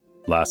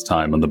Last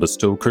time on the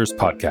Bestow Curse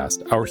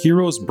podcast, our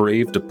heroes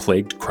braved a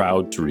plagued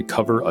crowd to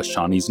recover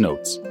Ashani's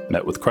notes,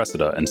 met with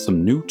Cressida and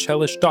some new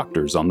Chelish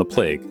doctors on the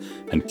plague,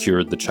 and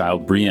cured the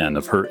child Brienne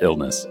of her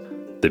illness.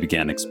 They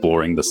began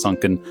exploring the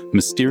sunken,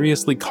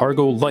 mysteriously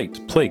cargo-light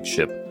plague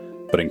ship,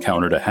 but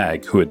encountered a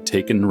hag who had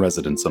taken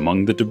residence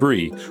among the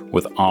debris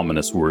with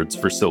ominous words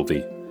for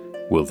Sylvie.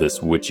 Will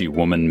this witchy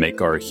woman make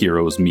our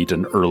heroes meet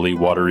an early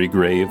watery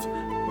grave?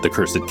 The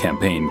Cursed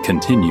campaign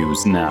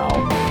continues now.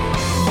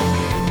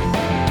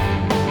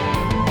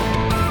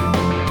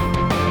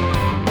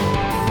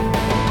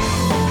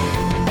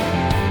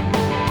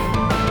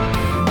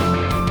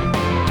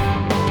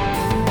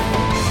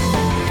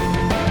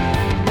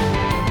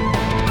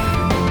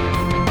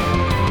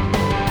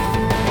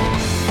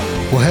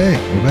 Well,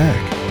 hey, we're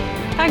back.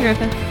 Hi,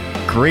 Griffin.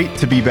 Great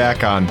to be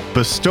back on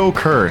Bestow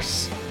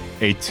Curse,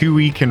 a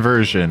 2E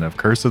conversion of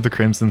Curse of the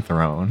Crimson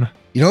Throne.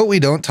 You know what we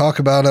don't talk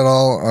about at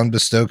all on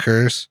Bestow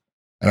Curse?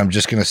 And I'm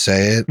just going to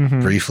say it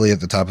briefly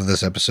at the top of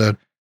this episode.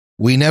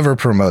 We never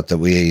promote that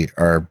we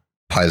are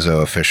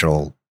Paizo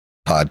official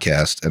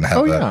podcast and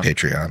have a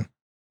Patreon.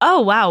 Oh,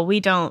 wow. We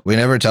don't. We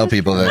never tell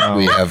people that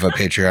we have a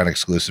Patreon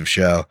exclusive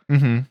show.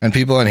 And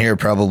people in here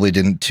probably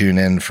didn't tune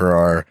in for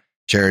our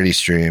charity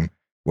stream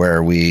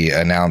where we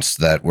announced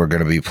that we're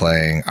going to be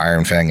playing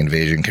Iron Fang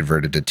Invasion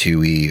converted to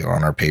 2E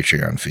on our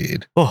Patreon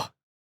feed. Oh,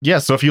 yeah.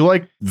 So if you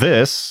like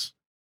this,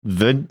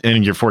 and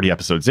you're 40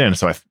 episodes in,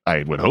 so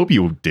I would hope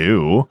you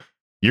do,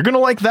 you're going to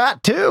like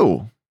that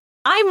too.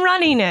 I'm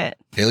running it.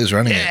 Haley's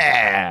running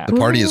it. The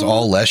party is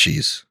all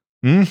Leshies.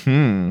 It's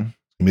going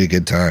to be a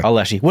good time. All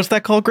Leshy. What's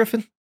that called,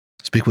 Griffin?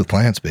 Speak with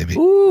Plants, baby.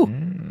 Ooh.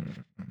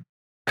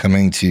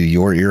 Coming to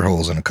your ear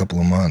holes in a couple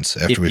of months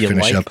after we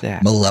finish up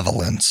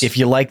Malevolence. If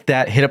you like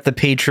that, hit up the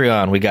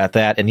Patreon. We got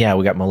that. And yeah,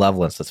 we got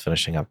Malevolence that's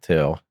finishing up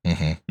too.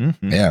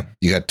 Yeah,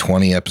 you got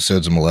 20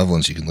 episodes of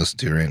Malevolence you can listen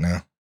to right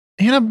now.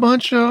 And a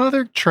bunch of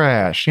other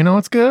trash. You know,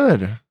 it's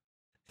good.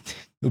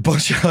 A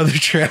bunch of other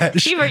trash.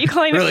 Steve, are you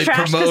calling Really it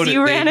trash because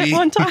you ran it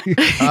one time?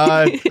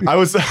 I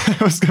was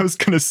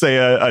going to say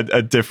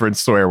a different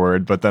swear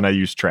word, but then I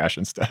used trash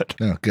instead.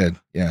 Oh, good.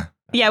 Yeah.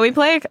 Yeah, we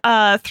play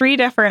 3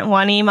 different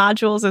 1E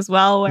modules as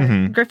well,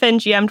 where Griffin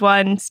GM'd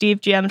one, Steve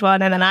GM'd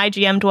one, and then I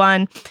GM'd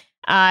one.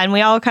 And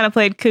we all kind of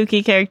played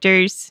kooky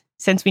characters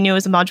since we knew it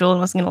was a module and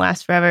wasn't going to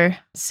last forever.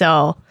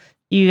 So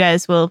you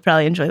guys will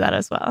probably enjoy that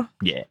as well.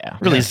 Yeah.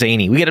 Really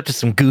zany. We get up to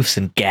some goofs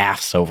and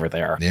gaffs over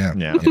there. Yeah.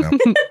 You know.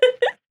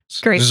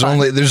 Great.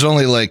 There's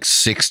only like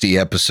 60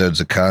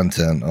 episodes of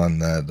content on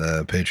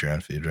the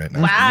Patreon feed right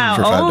now. Wow.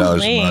 For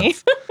 $5 a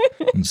month.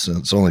 And so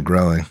it's only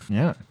growing.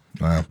 Yeah.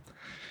 Wow.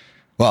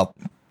 Well,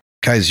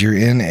 guys, you're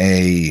in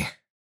a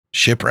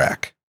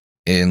shipwreck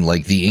in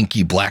like the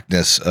inky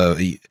blackness of.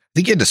 I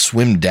think you had to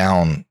swim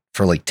down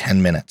for like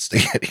 10 minutes to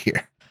get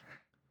here.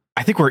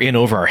 I think we're in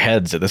over our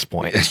heads at this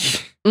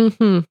point.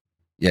 Yeah,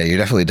 you're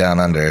definitely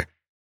down under.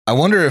 I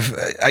wonder if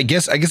I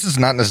guess it's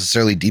not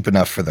necessarily deep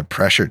enough for the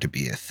pressure to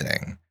be a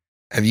thing.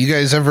 Have you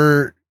guys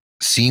ever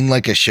seen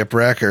like a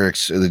shipwreck or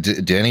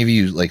did any of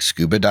you like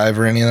scuba dive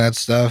or any of that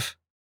stuff?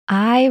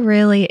 I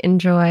really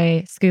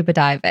enjoy scuba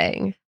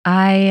diving.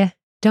 I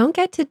don't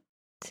get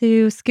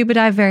to scuba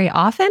dive very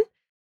often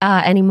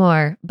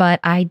anymore,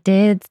 but I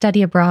did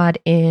study abroad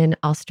in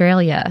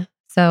Australia.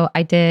 So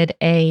I did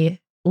a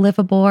live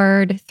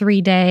aboard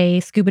 3-day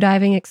scuba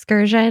diving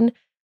excursion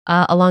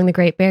along the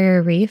Great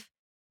Barrier Reef.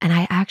 And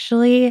I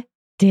actually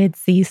did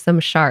see some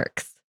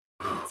sharks.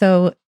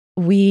 So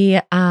we,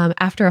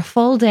 after a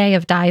full day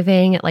of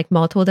diving at like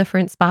multiple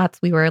different spots,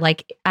 we were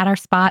like at our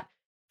spot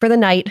for the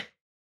night,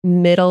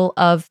 middle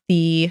of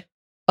the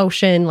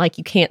ocean, like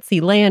you can't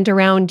see land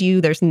around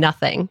you. There's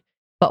nothing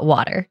but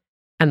water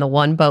and the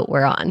one boat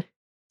we're on.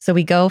 So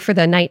we go for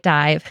the night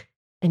dive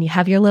and you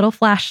have your little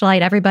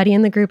flashlight. Everybody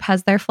in the group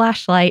has their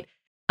flashlight.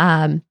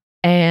 And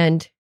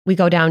we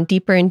go down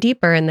deeper and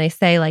deeper and they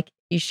say like,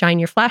 you shine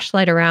your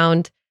flashlight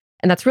around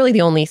and that's really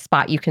the only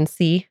spot you can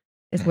see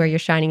is where you're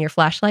shining your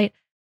flashlight.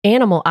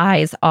 Animal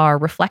eyes are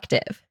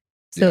reflective.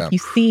 So if you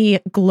see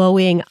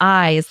glowing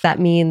eyes, that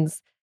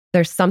means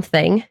there's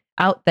something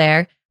out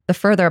there. The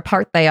further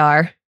apart they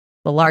are,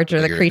 the larger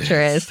the creature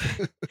is.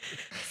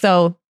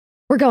 So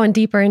we're going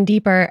deeper and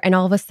deeper. And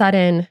all of a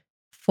sudden,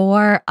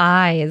 4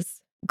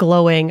 eyes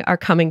glowing are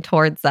coming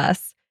towards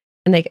us.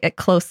 And they get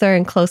closer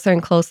and closer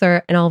and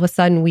closer. And all of a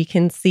sudden, we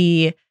can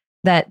see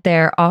that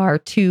there are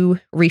 2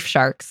 reef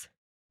sharks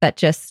that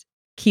just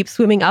keep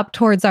swimming up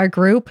towards our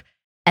group.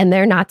 And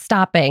they're not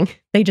stopping.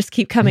 They just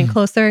keep coming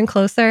closer and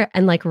closer.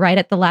 And like right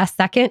at the last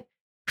second,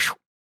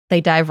 they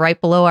dive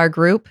right below our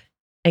group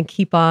and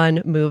keep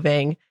on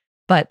moving.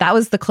 But that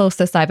was the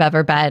closest I've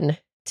ever been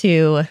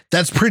to.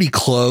 That's pretty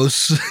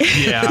close.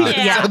 Yeah.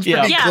 Sounds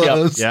pretty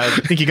close. Yeah, I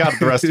think you got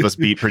the rest of us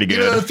beat pretty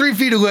good. 3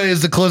 feet away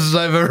is the closest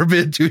I've ever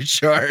been to a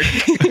shark.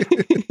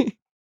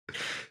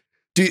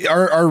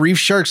 Are reef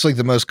sharks like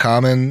the most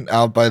common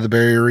out by the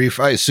barrier reef?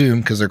 I assume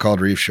because they're called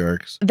reef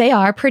sharks. They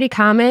are pretty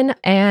common,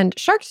 and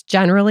sharks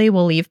generally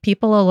will leave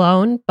people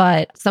alone,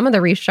 but some of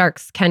the reef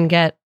sharks can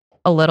get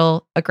a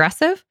little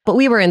aggressive. But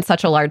we were in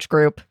such a large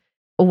group.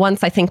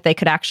 once I think they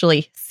could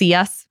actually see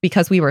us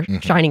because we were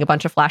shining a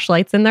bunch of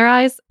flashlights in their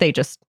eyes, they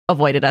just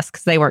avoided us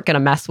because they weren't going to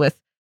mess with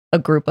a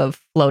group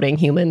of floating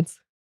humans.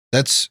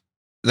 That's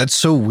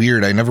so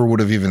weird. I never would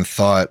have even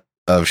thought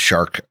of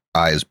shark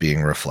eyes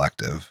being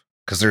reflective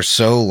because they're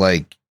so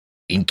like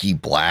inky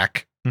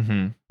black.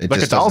 Like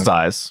a doll's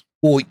eyes.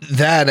 Well,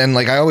 that and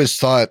like I always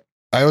thought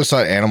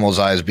animals'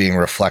 eyes being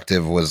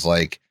reflective was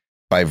like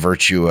by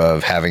virtue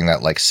of having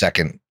that like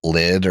second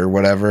lid or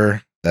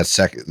whatever. That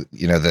second,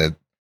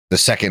 the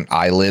second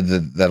eyelid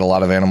that a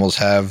lot of animals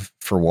have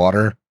for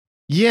water.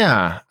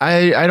 Yeah,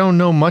 I don't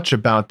know much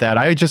about that.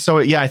 I just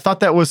I thought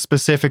that was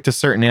specific to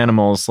certain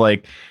animals.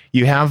 Like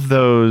you have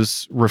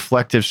those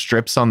reflective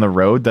strips on the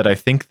road that I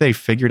think they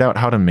figured out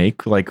how to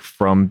make like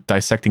from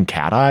dissecting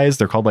cat eyes.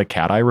 They're called like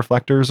cat eye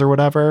reflectors or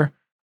whatever.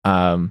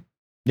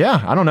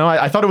 Yeah, I don't know.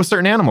 I thought it was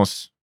certain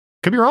animals.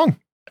 Could be wrong.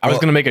 I was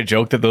going to make a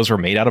joke that those were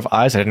made out of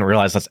eyes. I didn't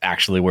realize that's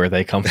actually where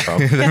they come from.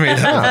 They're made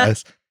out of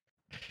eyes.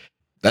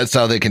 That's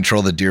how they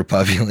control the deer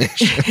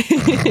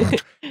population.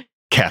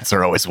 Cats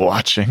are always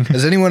watching.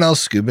 Has anyone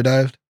else scuba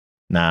dived?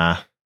 Nah.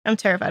 I'm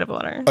terrified of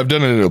water. I've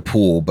done it in a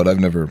pool, but I've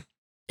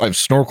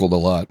snorkeled a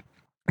lot.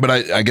 But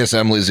I guess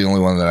Emily's the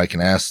only one that I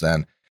can ask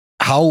then.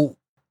 How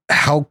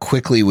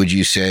quickly would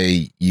you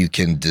say you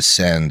can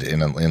descend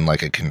in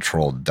like a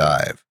controlled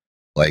dive?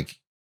 Like,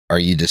 are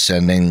you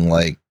descending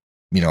like,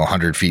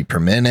 100 feet per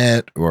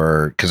minute?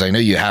 Or because I know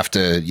you have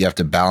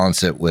to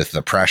balance it with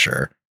the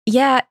pressure.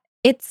 Yeah,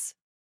 it's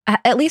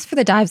at least for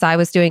the dives I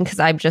was doing, because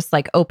I'm just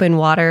like open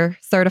water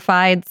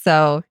certified.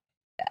 So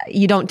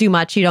you don't do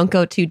much. You don't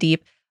go too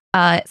deep.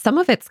 Some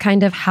of it's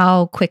kind of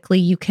how quickly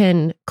you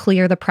can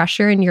clear the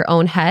pressure in your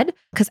own head.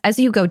 Because as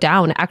you go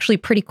down, actually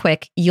pretty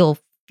quick, you'll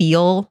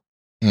feel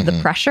the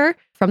pressure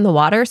from the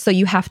water. So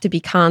you have to be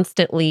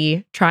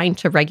constantly trying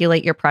to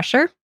regulate your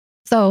pressure.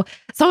 So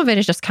some of it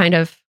is just kind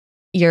of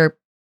your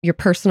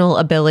personal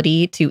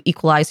ability to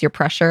equalize your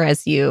pressure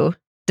as you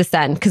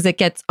descend, because it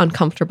gets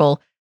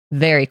uncomfortable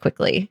very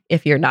quickly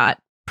if you're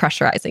not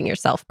pressurizing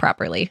yourself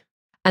properly.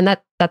 And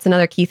that's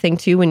another key thing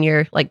too, when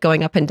you're like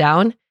going up and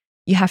down,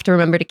 you have to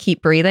remember to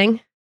keep breathing,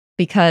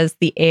 because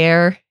the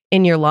air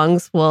in your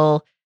lungs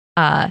will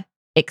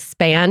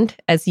expand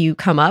as you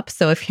come up.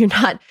 So if you're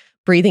not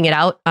breathing it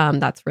out,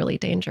 that's really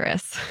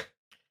dangerous.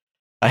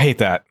 I hate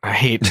that. I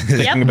hate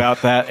thinking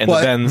about that and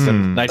the bends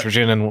and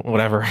nitrogen and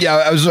whatever. Yeah,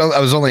 I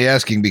was only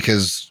asking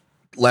because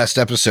last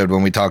episode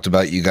when we talked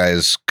about you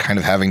guys kind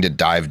of having to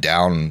dive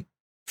down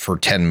for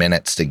 10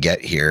 minutes to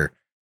get here,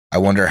 I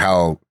wonder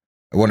how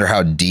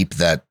deep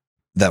that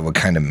would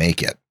kind of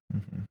make it.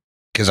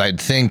 Because I'd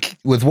think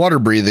with water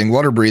breathing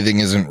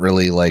isn't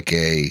really like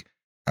it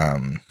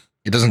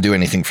doesn't do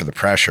anything for the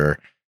pressure.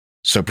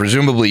 So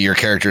presumably your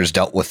characters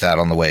dealt with that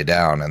on the way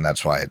down, and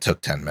that's why it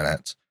took 10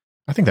 minutes.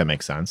 I think that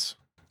makes sense.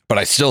 But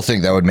I still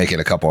think that would make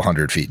it a couple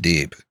 100 feet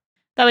deep.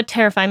 That would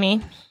terrify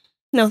me.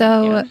 No.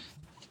 So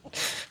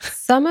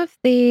some of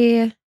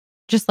the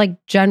just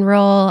like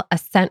general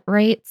ascent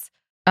rates,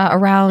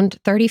 around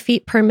 30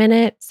 feet per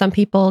minute. Some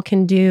people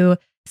can do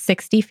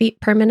 60 feet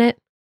per minute.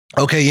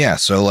 Okay, yeah.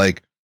 So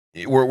like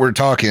we're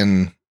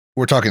talking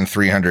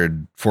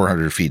 300,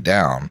 400 feet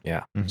down.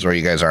 Yeah. Is where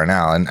you guys are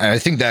now. And I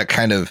think that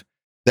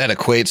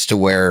equates to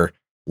where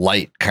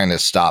light kind of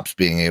stops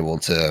being able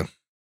to,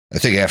 I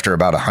think after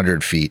about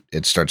 100 feet,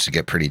 it starts to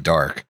get pretty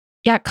dark.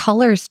 Yeah,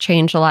 colors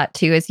change a lot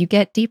too as you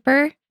get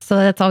deeper. So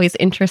that's always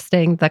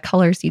interesting, the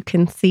colors you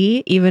can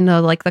see, even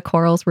though like the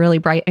coral's really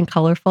bright and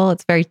colorful,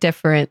 it's very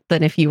different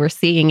than if you were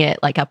seeing it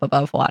like up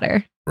above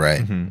water.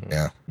 Right.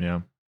 Yeah.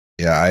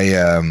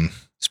 I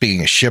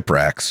speaking of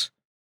shipwrecks,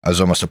 I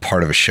was almost a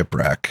part of a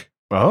shipwreck.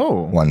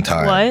 Oh. One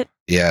time. What?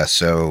 Yeah.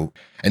 So,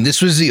 and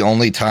this was the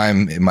only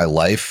time in my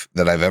life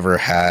that I've ever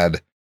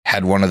had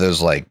one of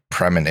those like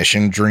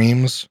premonition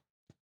dreams.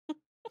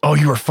 Oh,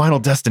 you were Final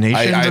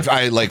Destination?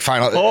 I like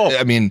Final. Oh.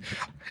 I mean,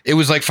 it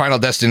was like Final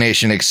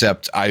Destination,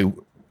 except I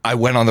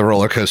went on the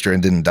roller coaster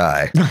and didn't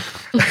die.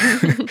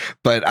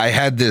 But I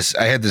had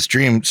this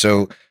dream.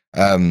 So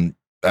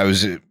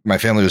my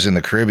family was in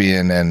the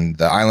Caribbean, and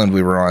the island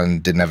we were on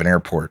didn't have an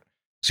airport.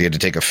 So you had to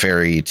take a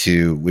ferry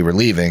we were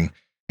leaving,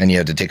 and you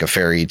had to take a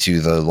ferry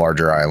to the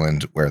larger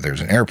island where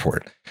there's an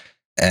airport.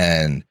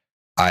 And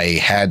I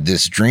had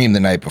this dream the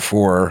night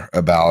before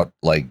about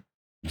like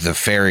the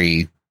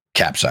ferry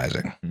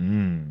capsizing.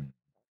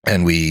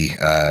 And we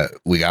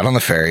got on the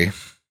ferry.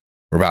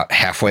 We're about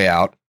halfway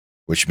out,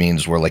 which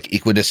means we're like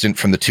equidistant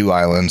from the two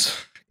islands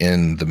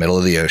in the middle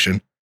of the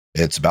ocean.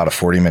 It's about a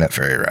 40-minute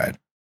ferry ride.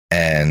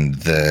 And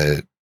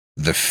the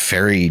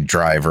ferry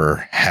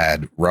driver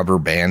had rubber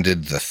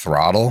banded the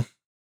throttle,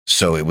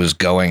 so it was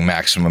going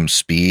maximum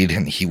speed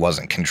and he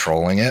wasn't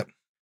controlling it.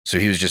 So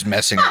he was just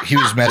messing around.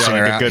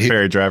 A good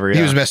ferry driver. Yeah.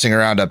 He was messing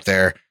around up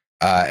there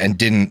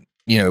and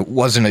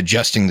wasn't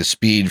adjusting the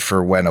speed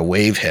for when a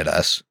wave hit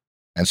us.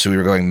 And so we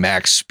were going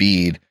max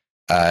speed,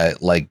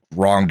 like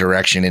wrong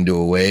direction into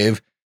a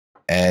wave.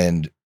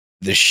 And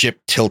the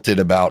ship tilted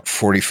about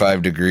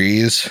 45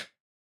 degrees.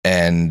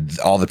 And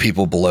all the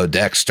people below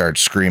deck start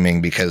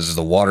screaming because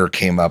the water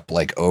came up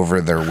like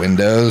over their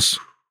windows.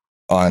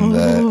 on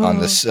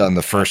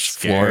the first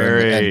floor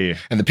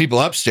and the people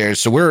upstairs.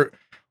 So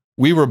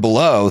we were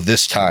below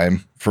this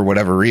time for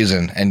whatever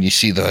reason, and you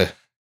see the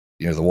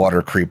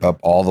water creep up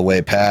all the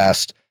way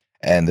past,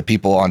 and the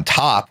people on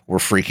top were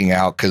freaking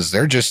out because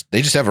they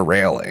just have a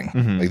railing.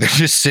 Mm-hmm. Like they're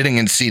just sitting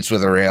in seats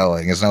with a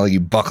railing. It's not like you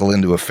buckle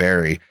into a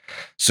ferry,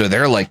 so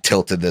they're like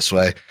tilted this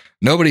way.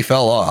 Nobody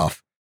fell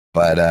off,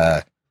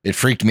 but it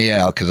freaked me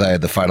out because I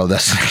had the Final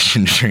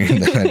Destination dream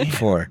the night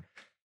before.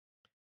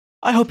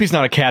 I hope he's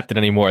not a captain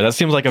anymore. That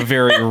seems like a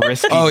very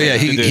risky. Oh yeah,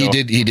 he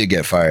did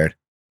get fired.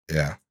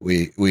 Yeah,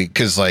 we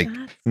because like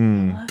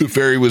the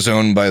ferry was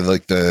owned by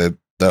like the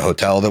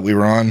hotel that we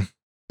were on.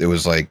 It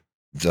was like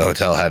the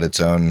hotel had its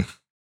own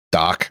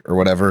dock or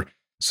whatever,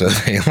 so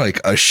they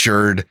like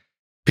assured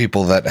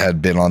people that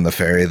had been on the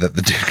ferry that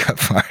the dude got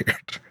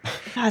fired.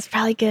 That's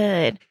probably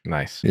good.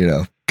 Nice,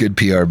 good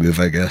PR move,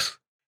 I guess.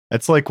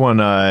 It's like when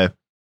I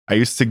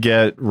used to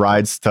get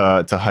rides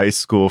to high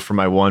school for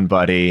my one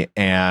buddy,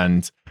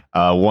 and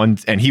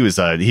he was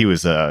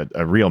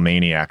a real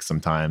maniac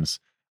sometimes.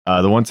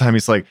 The one time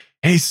he's like,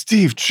 "Hey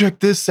Steve, check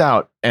this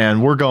out,"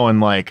 and we're going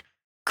like,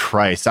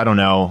 Christ, I don't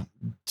know,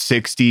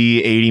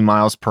 60, 80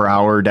 miles per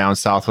hour down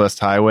Southwest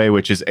Highway,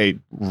 which is a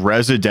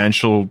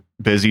residential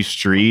busy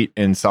street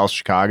in South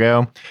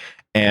Chicago,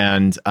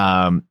 and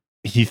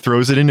he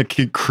throws it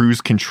into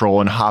cruise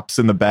control and hops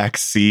in the back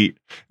seat,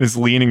 is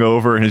leaning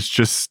over and is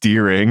just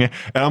steering, and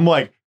I'm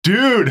like,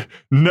 dude,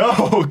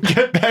 no,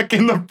 get back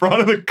in the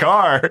front of the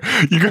car.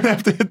 You're going to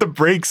have to hit the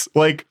brakes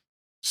like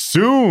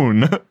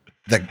soon.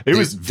 It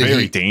was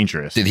very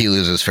dangerous. Did he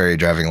lose his ferry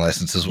driving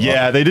license as well?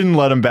 Yeah, they didn't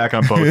let him back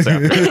on boats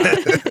after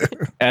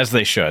that. As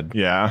they should.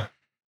 Yeah.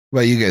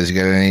 Well, you guys, you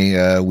got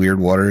any weird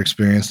water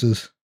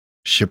experiences?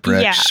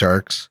 Shipwrecks,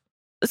 sharks?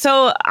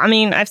 So, I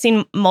mean, I've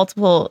seen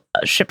multiple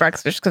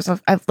shipwrecks just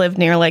because I've lived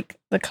near like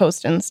the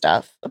coast and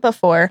stuff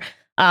before.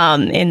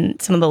 In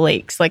some of the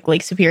lakes, like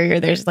Lake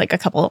Superior, there's like a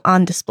couple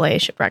on display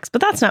shipwrecks,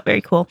 but that's not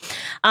very cool.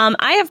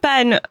 I have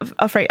been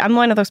afraid. I'm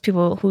one of those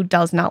people who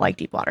does not like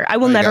deep water. I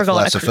will never go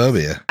on a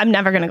cruise. I'm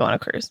never going to go on a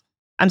cruise.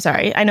 I'm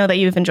sorry. I know that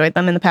you've enjoyed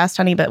them in the past,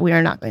 honey, but we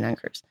are not going on a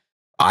cruise.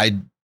 I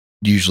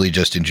usually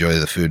just enjoy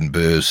the food and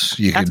booze.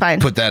 You can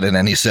put that in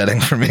any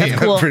setting for me.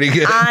 That's cool. I'm pretty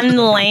good. On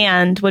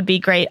land would be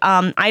great.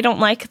 I don't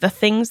like the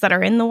things that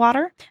are in the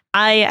water.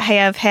 I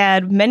have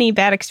had many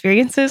bad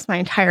experiences my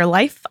entire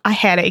life. I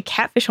had a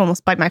catfish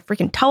almost bite my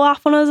freaking toe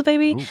off when I was a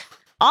baby. Oof.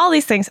 All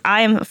these things.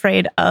 I am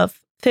afraid of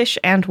fish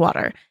and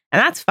water, and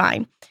that's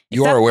fine.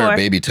 You are aware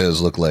baby toes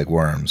look like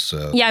worms.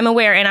 So yeah, I'm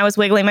aware, and I was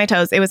wiggling my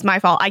toes. It was my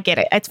fault. I get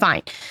it. It's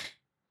fine.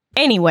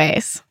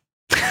 Anyways,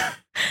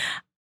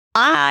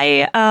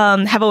 I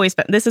have always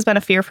been, this has been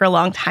a fear for a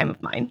long time of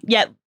mine.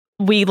 Yet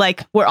we're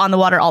on the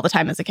water all the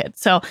time as a kid.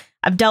 So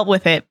I've dealt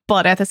with it.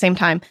 But at the same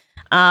time,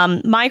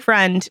 my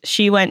friend,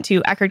 she went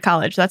to Eckerd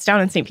College. That's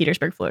down in St.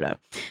 Petersburg, Florida.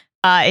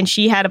 And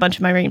she had a bunch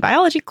of marine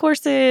biology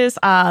courses.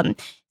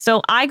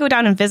 So I go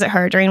down and visit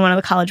her during one of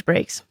the college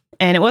breaks.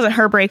 And it wasn't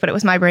her break, but it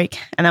was my break.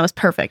 And that was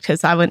perfect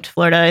because I went to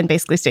Florida and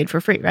basically stayed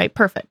for free, right?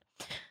 Perfect.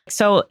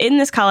 So in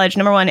this college,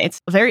 number one, it's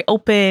a very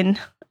open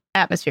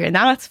atmosphere, and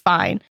that's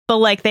fine. But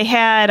like they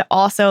had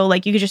also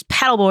like you could just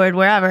paddleboard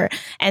wherever.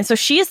 And so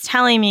she is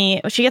telling me,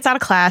 she gets out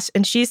of class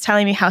and she's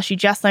telling me how she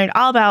just learned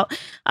all about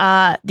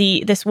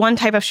this one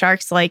type of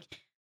sharks, like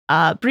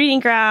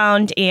breeding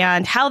ground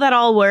and how that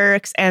all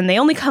works. And they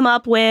only come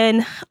up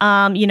when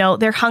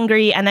they're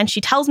hungry. And then she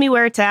tells me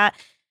where it's at.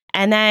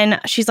 And then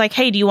she's like,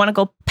 "Hey, do you want to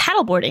go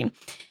paddleboarding?"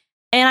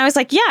 And I was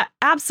like, "Yeah,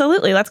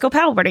 absolutely. Let's go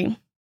paddleboarding."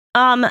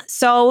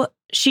 So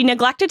she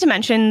neglected to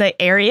mention the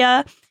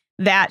area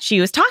that she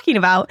was talking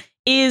about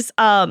is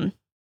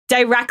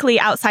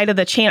directly outside of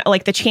the channel,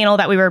 like the channel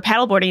that we were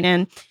paddleboarding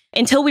in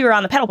until we were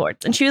on the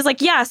paddleboards. And she was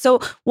like, "Yeah, so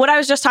what I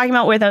was just talking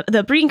about where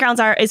the breeding grounds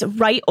are is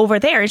right over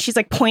there." And she's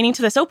like pointing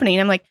to this opening.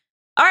 I'm like,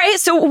 "All right,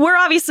 so we're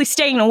obviously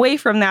staying away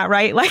from that,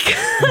 right?" Like,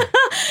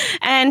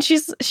 and she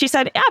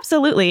said,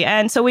 "Absolutely."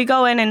 And so we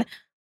go in and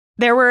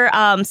there were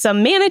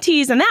some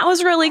manatees and that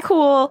was really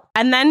cool.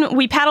 And then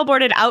we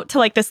paddleboarded out to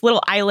like this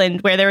little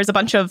island where there was a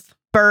bunch of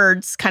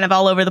birds kind of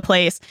all over the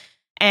place.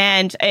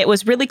 And it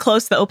was really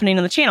close to the opening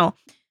of the channel.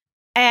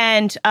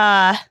 And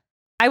I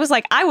was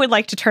like, I would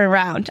like to turn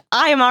around.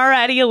 I am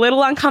already a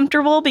little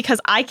uncomfortable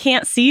because I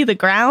can't see the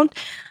ground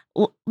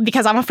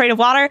because I'm afraid of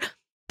water.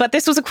 But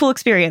this was a cool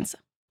experience.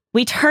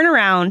 We turn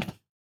around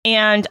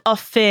and a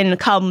fin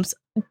comes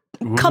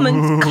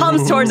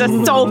towards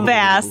us so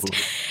fast.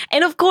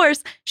 And of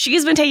course,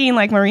 she's been taking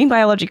like marine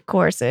biology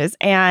courses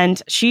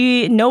and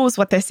she knows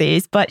what this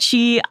is, but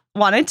she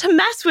wanted to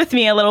mess with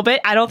me a little bit.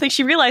 I don't think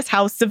she realized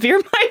how severe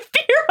my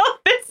fear of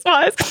this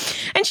was.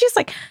 And she's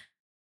like,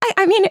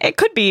 I mean, it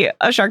could be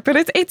a shark, but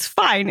it's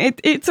fine.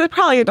 It's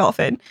probably a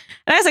dolphin.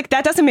 And I was like,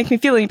 that doesn't make me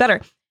feel any better.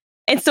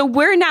 And so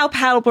we're now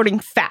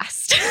paddleboarding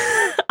fast.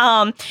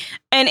 And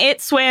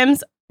it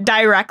swims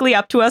directly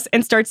up to us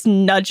and starts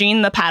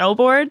nudging the paddle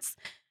boards.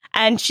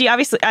 And she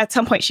obviously, at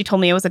some point, she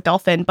told me it was a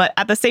dolphin. But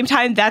at the same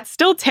time, that's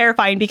still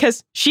terrifying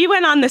because she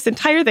went on this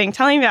entire thing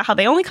telling me about how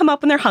they only come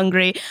up when they're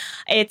hungry.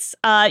 It's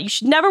you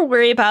should never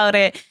worry about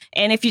it.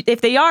 And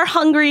if they are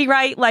hungry,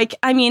 right? Like,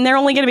 I mean, they're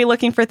only going to be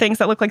looking for things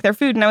that look like their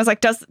food. And I was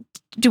like,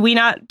 do we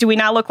not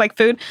look like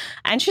food?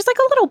 And she's like,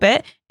 a little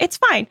bit. It's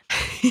fine.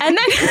 And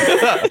then,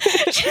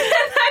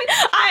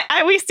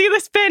 we see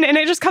this fin and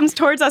it just comes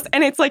towards us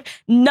and it's like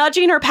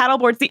nudging our paddle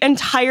boards the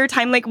entire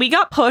time. Like we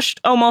got pushed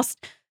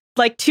almost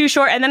like too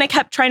short and then it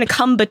kept trying to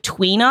come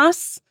between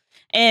us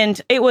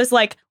and it was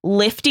like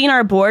lifting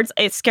our boards.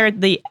 It scared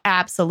the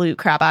absolute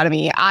crap out of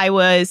me. I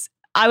was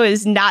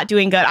not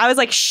doing good. I was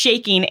like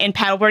shaking and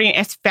paddleboarding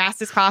as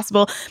fast as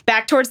possible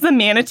back towards the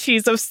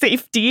manatees of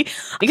safety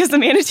because the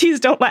manatees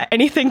don't let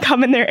anything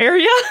come in their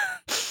area.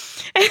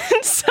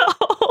 And so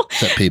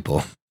except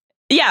people.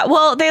 Yeah,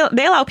 well,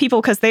 they allow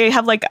people because they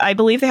have I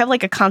believe they have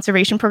like a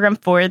conservation program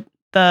for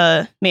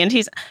the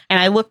manatees. And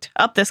I looked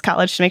up this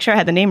college to make sure I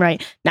had the name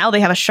right. Now they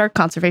have a shark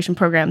conservation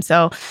program.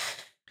 So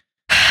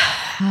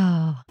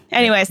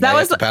anyways, that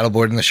was the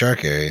paddleboard in the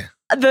shark area.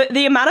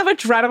 The amount of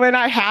adrenaline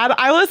I had.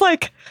 I was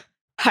like,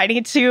 I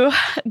need to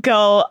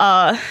go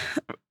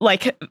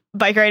like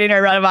bike riding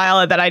or run a mile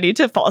and then I need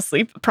to fall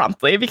asleep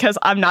promptly because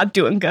I'm not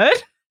doing good.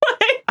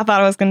 I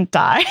thought I was going to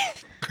die.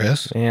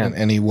 Chris,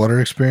 any water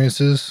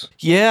experiences?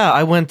 Yeah,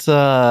 I went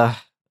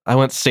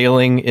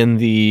sailing in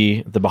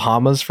the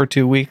Bahamas for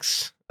 2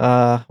 weeks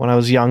when I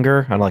was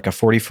younger on like a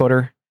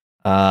 40-footer.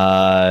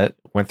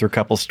 Went through a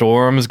couple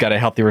storms, got a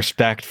healthy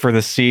respect for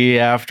the sea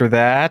after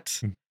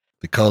that.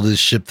 They called his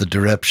ship the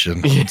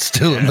Direction. It's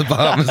still in the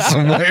Bahamas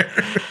somewhere.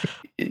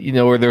 You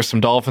know, where there's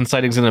some dolphin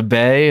sightings in a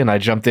bay, and I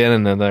jumped in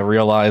and then I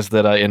realized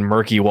that in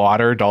murky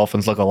water,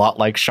 dolphins look a lot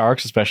like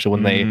sharks, especially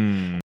when they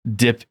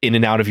dip in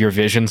and out of your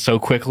vision so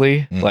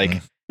quickly. Mm-hmm.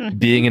 Like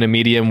being in a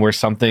medium where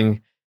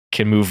something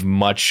can move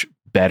much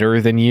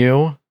better than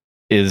you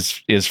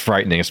is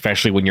frightening,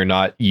 especially when you're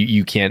not,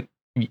 you can't,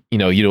 you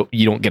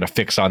don't get a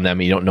fix on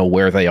them. You don't know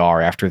where they are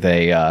after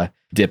they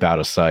dip out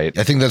of sight.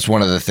 I think that's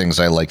one of the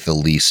things I like the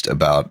least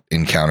about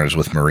encounters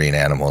with marine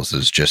animals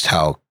is just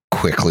how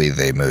quickly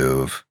they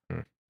move.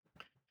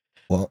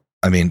 Well,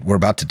 I mean, we're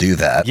about to do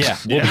that. Yeah.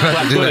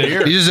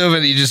 You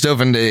just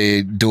opened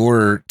a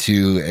door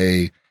to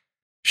a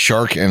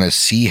shark and a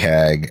sea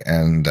hag,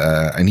 and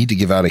I need to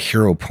give out a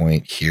hero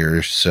point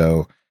here.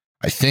 So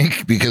I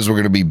think because we're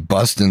going to be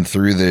busting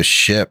through this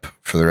ship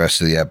for the rest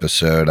of the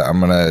episode, I'm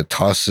going to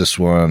toss this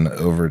one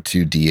over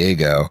to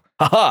Diego.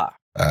 Aha!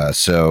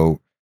 So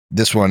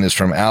this one is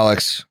from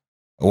Alex.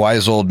 A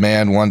wise old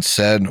man once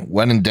said,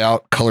 "When in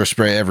doubt, color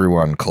spray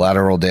everyone.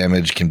 Collateral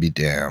damage can be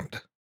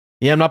damned."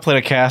 Yeah, I'm not playing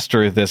a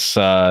caster this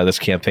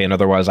campaign.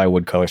 Otherwise, I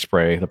would color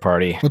spray the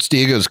party. What's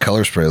Diego's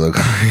color spray look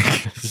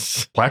like?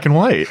 Black and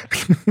white.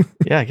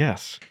 Yeah, I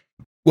guess.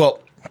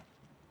 Well,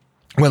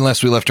 when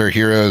last we left our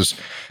heroes,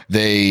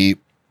 they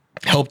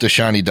helped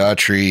Ashani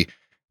Datri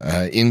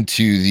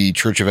into the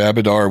Church of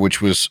Abadar,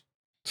 which was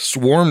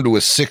swarmed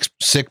with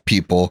sick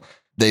people.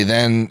 They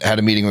then had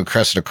a meeting with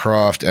Cressida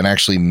Croft and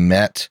actually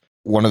met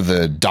one of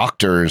the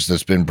doctors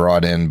that's been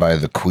brought in by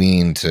the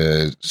Queen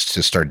to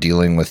start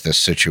dealing with this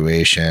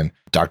situation,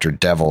 Dr.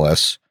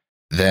 Devilis.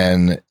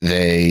 Then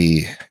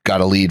they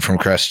got a lead from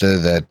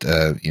Cresta that,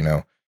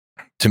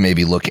 to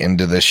maybe look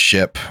into this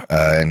ship.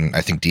 And I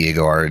think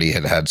Diego already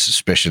had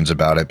suspicions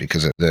about it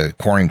because of the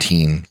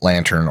quarantine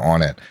lantern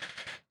on it.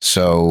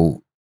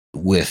 So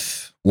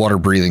with water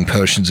breathing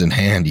potions in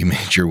hand, you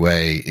made your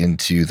way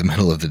into the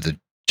middle of the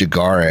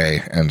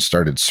Jagare and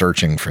started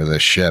searching for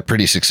this ship.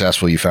 Pretty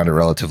successful. You found it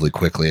relatively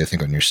quickly, I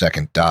think, on your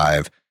second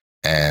dive,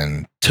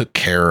 and took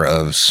care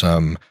of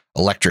some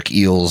electric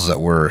eels that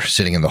were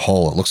sitting in the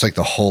hull. It looks like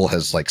the hull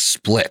has like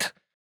split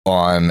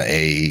on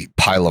a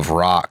pile of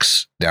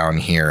rocks down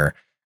here,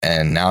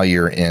 and now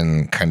you're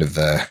in kind of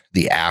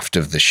the aft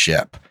of the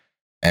ship,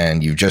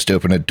 and you've just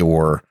opened a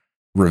door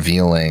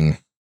revealing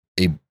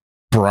a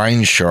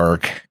brine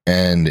shark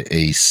and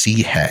a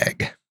sea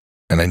hag.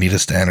 And I need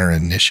us to enter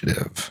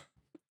initiative.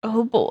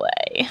 Oh boy.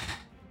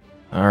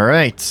 All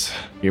right,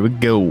 here we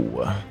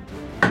go.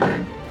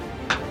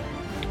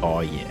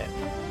 Oh yeah.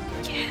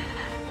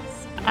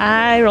 Yes.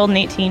 I rolled an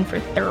 18 for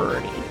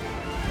 30.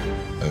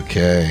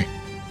 Okay.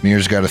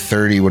 Mir's got a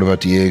 30. What about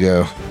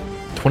Diego?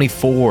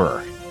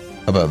 24.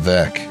 How about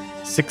Vec?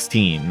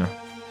 16.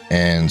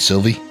 And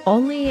Sylvie?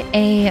 Only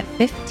a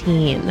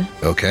 15.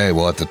 Okay,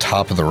 well, at the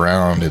top of the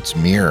round, it's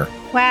Mir.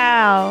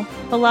 Wow,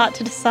 a lot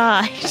to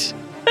decide.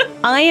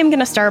 I am going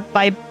to start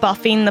by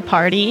buffing the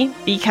party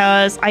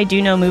because I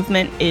do know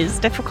movement is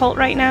difficult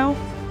right now.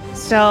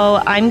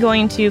 So I'm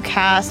going to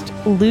cast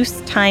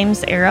Loose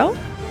Times Arrow.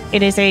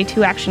 It is a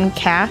 2-action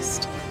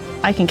cast.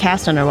 I can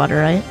cast underwater,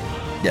 right?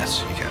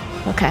 Yes, you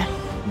can. Okay.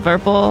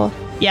 Verbal.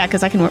 Yeah,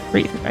 because I can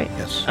breathe, right?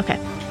 Yes. Okay.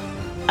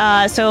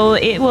 So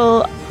it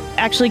will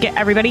actually get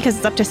everybody because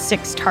it's up to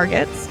 6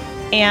 targets.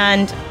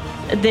 And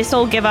this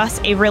will give us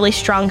a really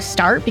strong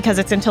start because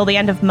it's until the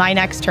end of my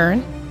next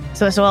turn.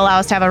 So this will allow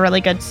us to have a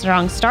really good,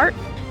 strong start.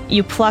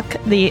 you pluck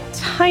the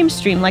time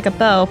stream like a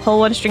bow, pull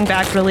one string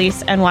back,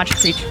 release, and watch a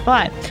creature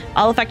fly.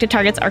 All affected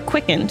targets are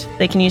quickened.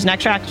 They can use an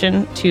extra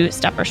action to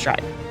step or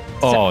stride.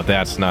 Oh,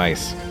 that's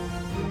nice.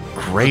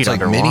 Great It's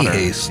like underwater. mini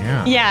haste.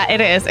 Yeah,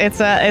 it is.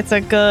 It's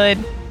a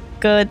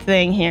good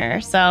thing here.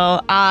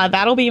 So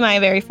that'll be my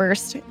very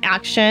first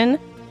action,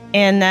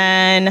 and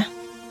then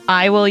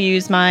I will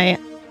use my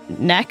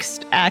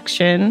next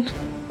action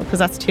because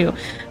that's 2.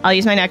 I'll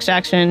use my next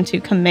action to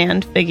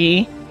command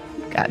Figgy.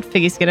 God,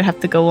 Figgy's gonna have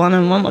to go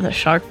one-on-one with a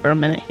shark for a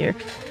minute here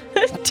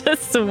to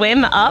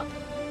swim up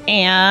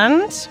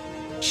and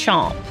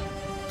chomp.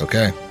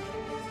 Okay.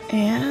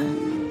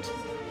 And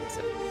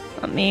so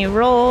let me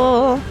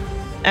roll.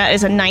 That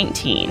is a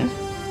 19.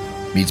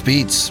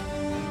 Beats.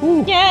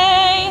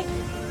 Yay!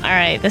 All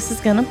right, this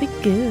is gonna be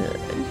good.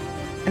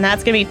 And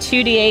that's gonna be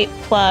 2d8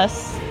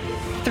 plus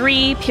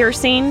 3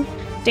 piercing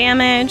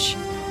damage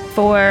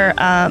for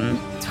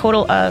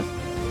total of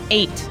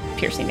 8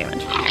 piercing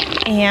damage.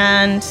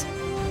 And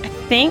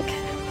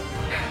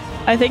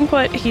I think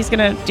what he's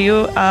gonna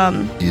do.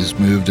 He's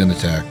moved and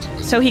attacked.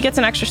 So he gets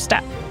an extra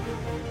step,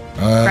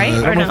 right?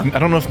 Or no? I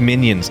don't know if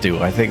minions do.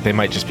 I think they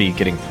might just be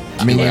getting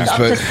Minions, Up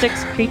but to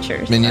 6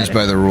 creatures. minions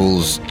by the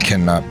rules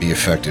cannot be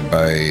affected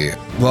by.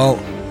 Well,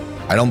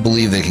 I don't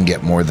believe they can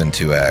get more than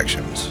 2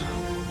 actions,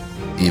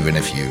 even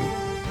if you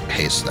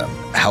haste them.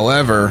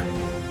 However,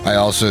 I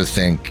also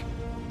think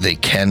they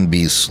can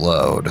be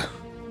slowed,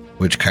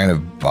 which kind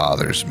of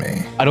bothers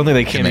me. I don't think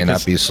they can. Can they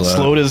not because be slowed?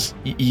 Slowed is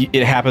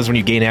it happens when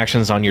you gain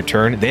actions on your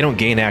turn. They don't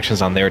gain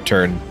actions on their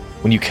turn.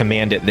 When you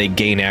command it, they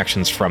gain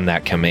actions from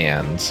that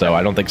command. So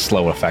I don't think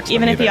slow affects them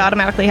Even if he either.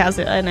 automatically has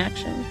an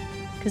action,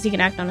 because he can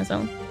act on his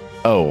own.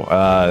 Oh,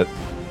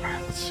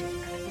 let's see.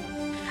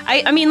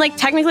 I mean, like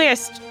technically,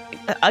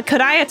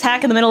 could I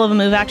attack in the middle of a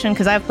move action?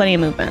 Because I have plenty of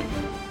movement.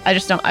 I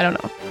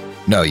don't know.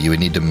 No, you would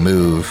need to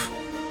move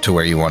to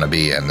where you want to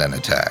be and then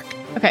attack.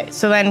 Okay,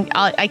 so then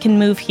I can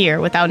move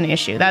here without an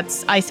issue.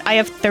 I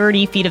have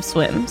 30 feet of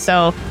swim,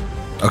 so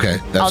Okay,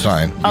 that's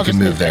fine. I'll You just can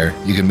move move there.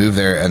 You can move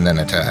there and then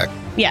attack.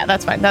 yeah,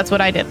 that's fine. That's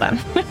what I did then.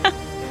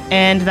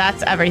 And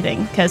that's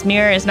everything, because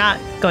Mirror is not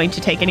going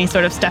to take any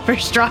sort of step or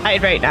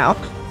stride right now.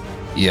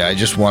 Yeah, I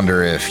just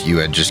wonder if you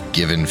had just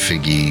given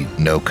Figgy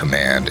no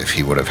command, if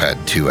he would have had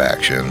 2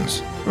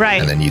 actions,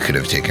 Right. and then you could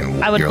have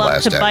taken I would your love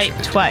last to action.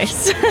 bite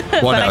twice. Well,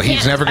 But no, I he's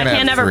can't- never going to I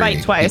have can't never 3.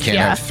 bite twice. He can't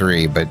Yeah, have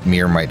 3, but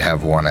Mir might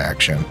have 1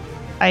 action.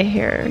 I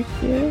hear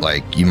you.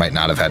 Like, you might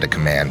not have had to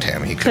command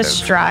him. He To could have.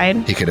 stride.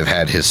 He could have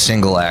had his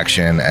single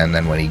action, and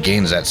then when he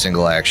gains that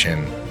single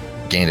action,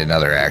 gained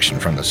another action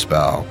from the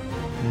spell.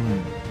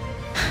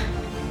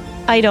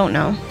 I don't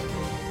know.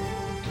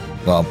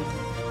 Well,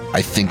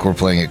 I think we're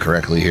playing it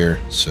correctly here,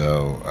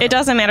 so It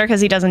doesn't matter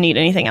because he doesn't need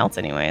anything else,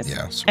 anyways.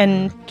 yeah. So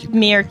And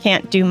Mir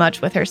can't do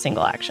much with her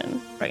single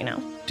action right now.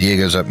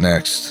 Diego's up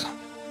next.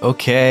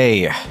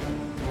 Okay.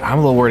 I'm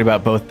a little worried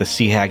about both the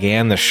sea hag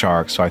and the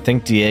shark, so I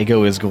think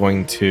Diego is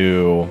going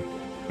to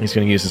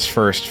use his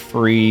first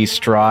free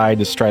stride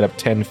to stride up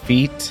 10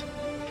 feet,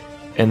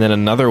 and then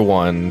another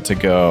one to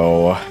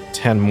go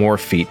 10 more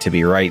feet to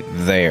be right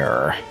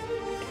there.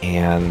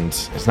 And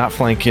it's not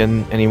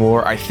flanking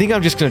anymore. I think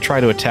I'm just going to try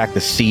to attack the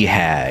sea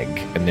hag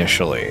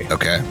initially.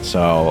 Okay.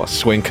 So a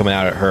swing coming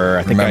out at her.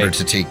 I think Remember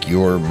to take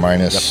your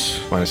minus.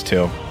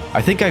 -2.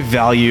 I think I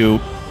value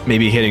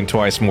maybe hitting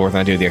twice more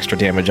than I do the extra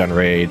damage on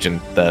rage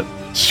and the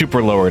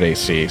super lowered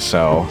AC.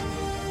 So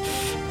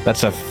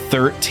that's a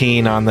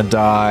 13 on the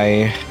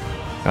die.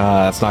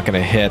 That's not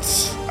going to hit.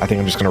 I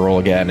think I'm just going to roll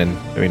again and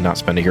maybe not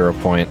spend a hero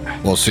point.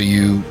 Well, so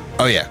you.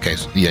 Oh yeah. Okay.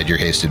 So you had your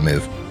hasted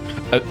move.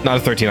 Not a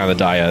 13 on the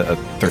die, a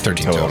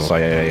 13 total. total. So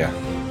yeah.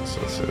 So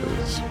this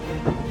is.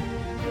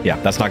 Yeah,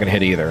 that's not going to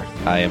hit either.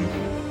 I am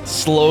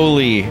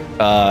slowly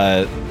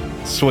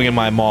swinging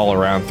my maul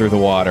around through the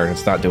water.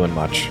 It's not doing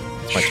much.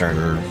 It's my turn.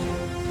 Sure.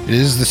 It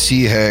is the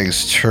sea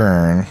hag's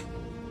turn.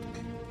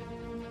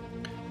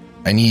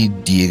 I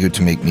need Diego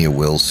to make me a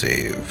will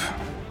save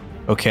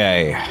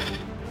Okay.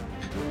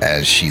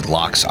 as she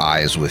locks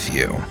eyes with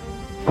you.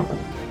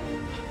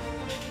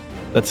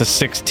 That's a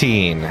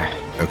 16.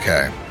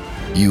 Okay.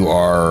 You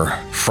are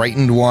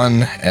frightened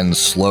 1 and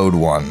slowed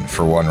 1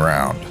 for 1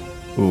 round.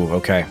 Ooh,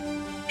 okay.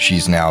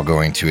 She's now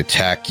going to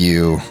attack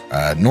you.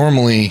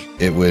 Normally,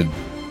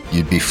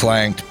 you'd be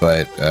flanked,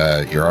 but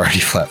you're already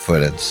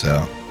flat-footed.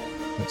 So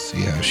let's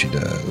see how she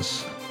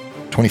does.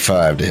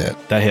 25 to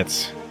hit. That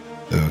hits.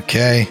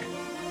 Okay,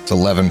 it's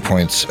 11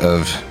 points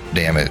of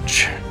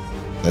damage.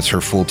 That's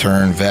her full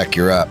turn. Vec,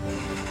 you're up.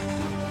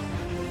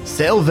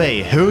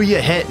 Sylvie, who you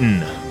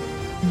hitting?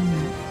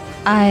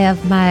 I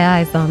have my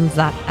eyes on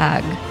that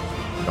hag.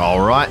 All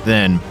right,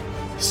 then.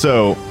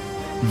 So,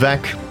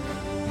 Vec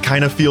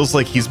kind of feels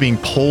like he's being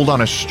pulled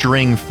on a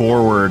string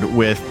forward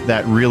with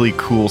that really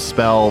cool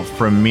spell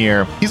from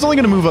Mir. He's only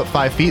going to move up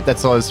 5 feet.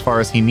 That's as far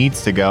as he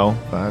needs to go.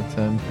 5,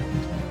 10,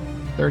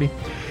 30.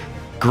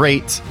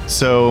 Great.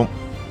 So,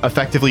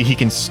 effectively, he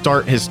can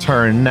start his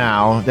turn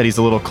now that he's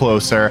a little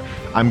closer.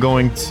 I'm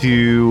going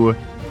to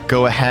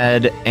go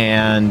ahead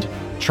and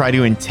try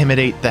to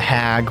intimidate the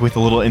hag with a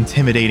little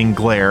intimidating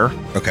glare.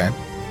 Okay.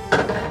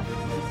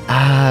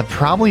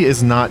 Probably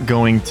is not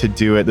going to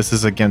do it. This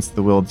is against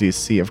the will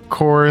DC, of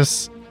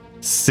course.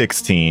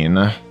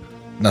 16.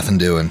 Nothing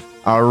doing.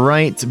 All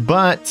right,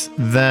 but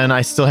then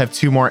I still have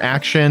 2 more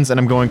actions, and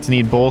I'm going to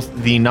need both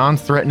the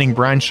non-threatening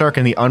brine shark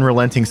and the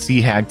unrelenting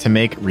sea hag to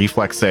make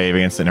reflex save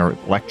against an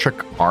electric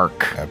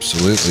arc.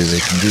 Absolutely, they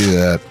can do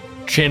that.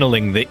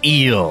 Channeling the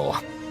eel.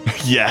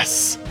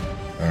 Yes.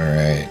 All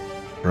right.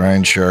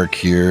 Brine shark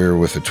here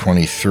with a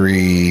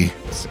 23.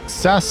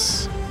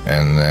 Success.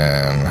 And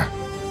then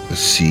the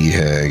sea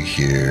hag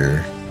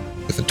here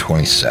with a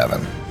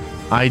 27.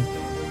 I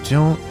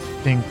don't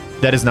think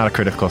that is not a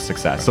critical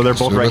success. So they're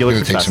both we're regular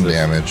gonna successes. take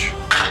some damage.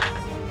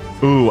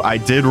 Ooh, I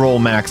did roll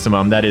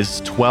maximum. That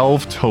is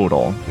 12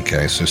 total.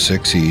 Okay, so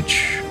 6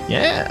 each.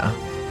 Yeah.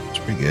 That's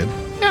pretty good.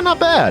 Yeah, not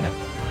bad.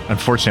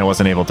 Unfortunately, I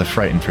wasn't able to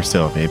frighten for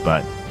Sylvie,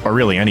 or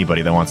really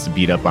anybody that wants to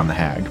beat up on the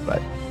hag,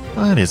 but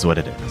that is what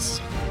it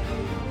is.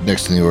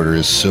 Next in the order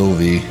is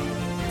Sylvie.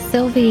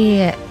 Sylvie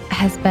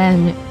has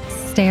been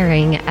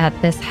staring at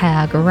this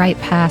hag right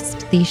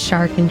past the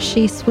shark, and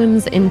she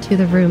swims into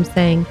the room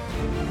saying,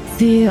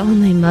 "The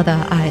only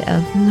mother I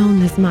have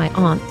known is my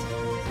aunt.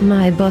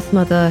 My birth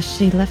mother,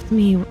 she left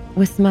me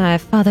with my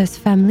father's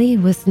family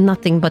with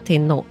nothing but a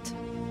note."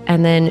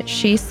 And then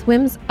she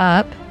swims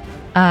up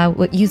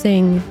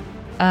using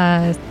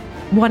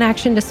 1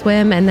 action to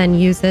swim, and then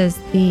uses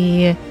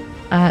the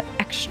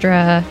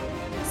extra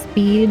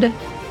speed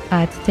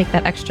to take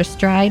that extra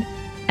stride.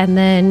 And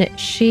then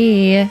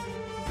she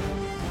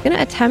going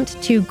to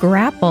attempt to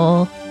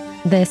grapple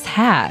this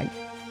hag.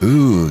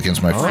 Ooh,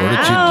 against my fortitude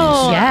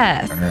Wow. DC.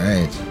 Yes. All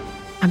right.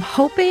 I'm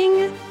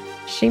hoping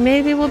she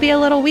maybe will be a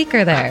little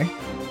weaker there.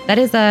 That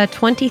is a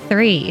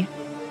 23.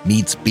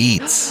 Meets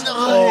beats.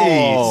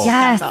 Oh.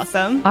 Yes. That's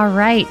awesome. All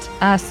right.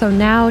 So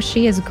now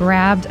she is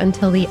grabbed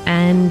until the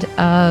end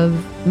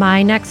of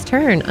my next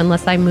turn,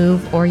 unless I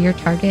move or your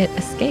target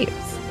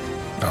escapes.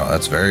 Oh,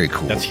 that's very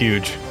cool. That's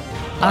huge.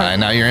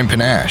 Now you're in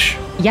panache.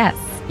 Yes.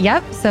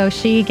 Yep. So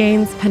she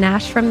gains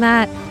panache from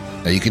that.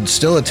 Now you can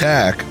still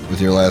attack with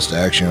your last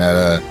action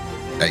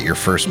at your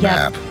first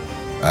Yep.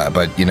 map,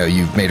 but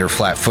you've made her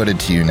flat-footed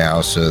to you now,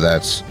 so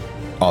that's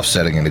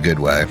offsetting in a good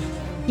way.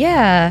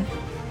 Yeah.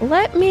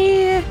 Let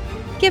me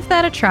give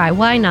that a try.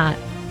 Why not?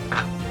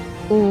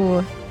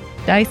 Ooh.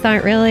 Dice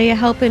aren't really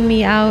helping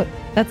me out.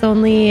 That's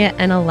only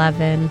an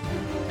 11.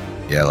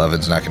 Yeah,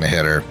 11's not going to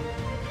hit her.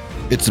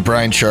 It's the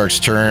brine shark's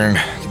turn.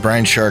 The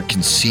brine shark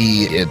can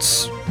see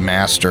its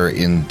master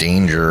in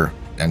danger,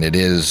 and it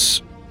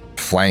is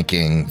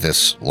flanking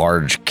this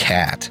large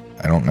cat.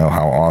 I don't know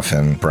how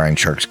often brine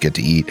sharks get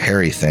to eat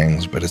hairy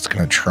things, but it's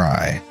going to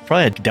try.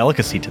 Probably a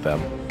delicacy to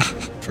them.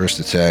 First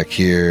attack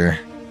here.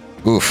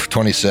 Oof,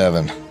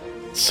 27.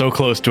 So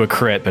close to a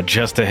crit, but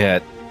just a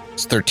hit.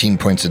 It's 13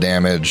 points of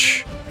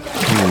damage.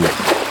 Ooh.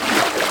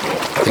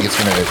 I think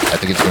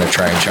it's gonna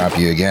try and chop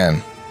you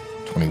again.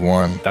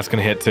 21. That's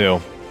going to hit too.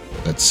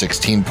 That's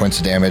 16 points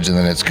of damage, and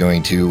then it's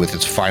going to, with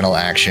its final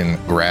action,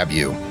 grab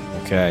you.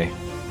 Okay.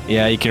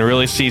 Yeah, you can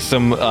really see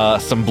some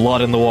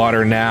blood in the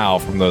water now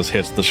from those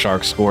hits the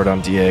shark scored on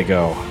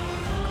Diego.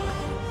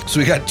 So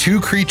we got 2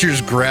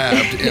 creatures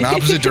grabbed in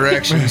opposite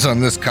directions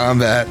on this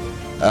combat,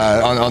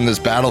 on this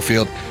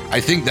battlefield. I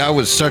think that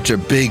was such a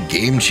big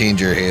game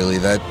changer, Haley.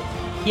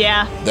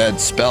 That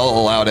spell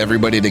allowed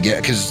everybody to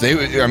get, because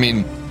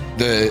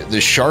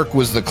the shark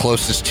was the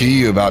closest to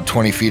you, about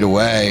 20 feet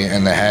away,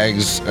 and the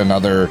hag's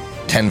another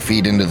 10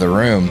 feet into the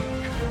room.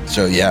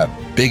 So yeah,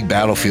 big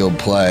battlefield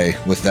play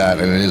with that,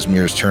 and it is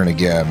Mir's turn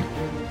again.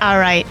 All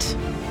right.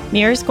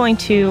 Mir's going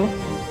to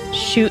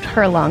shoot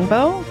her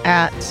longbow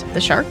at the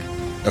shark.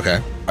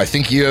 Okay. I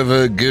think you have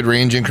a good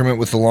range increment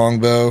with the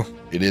longbow.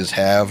 It is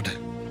halved.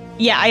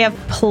 Yeah, I have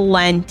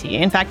plenty.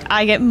 In fact,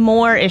 I get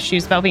more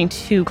issues about being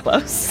too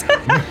close.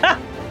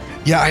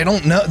 Yeah, I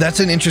don't know. That's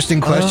an interesting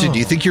question. Oh. Do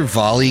you think your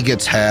volley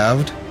gets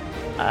halved?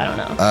 I don't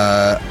know.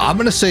 I'm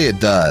going to say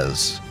it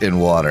does in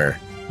water.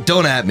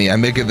 Don't at me.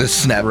 I'm making this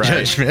snap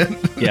Right. judgment.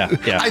 Yeah.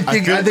 I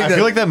I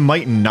feel like that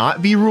might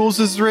not be rules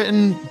as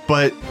written,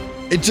 but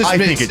it just I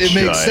makes think it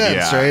makes should,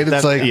 sense, yeah. right?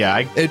 It's like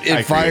I it agree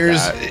with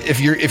fires that.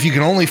 if you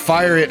can only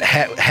fire it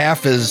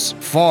half as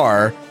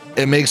far,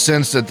 it makes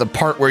sense that the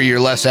part where you're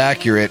less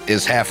accurate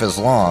is half as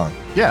long.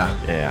 Yeah.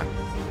 Yeah.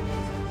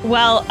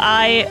 Well,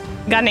 I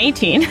got an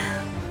 18.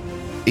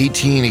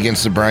 18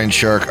 against the brine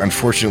shark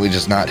unfortunately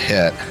does not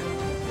hit.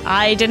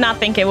 I did not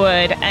think it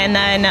would. And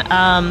then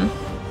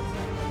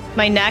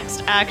my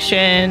next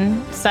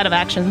set of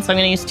actions, so I'm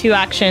going to use 2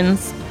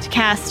 actions to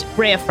cast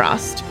Ray of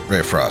Frost. Ray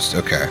of Frost,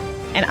 okay.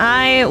 And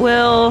I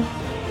will,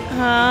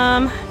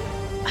 I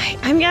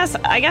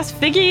guess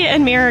Figgy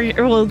and Mir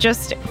will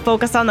just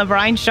focus on the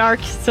brine shark,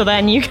 so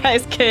then you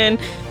guys can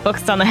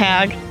focus on the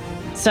hag.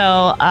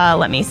 So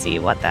let me see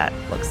what that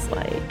looks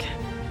like.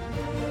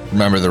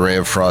 Remember, the Ray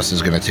of Frost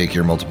is going to take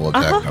your multiple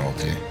attack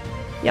penalty.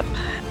 Yep.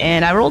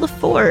 And I rolled a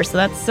 4, so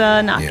that's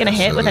not going to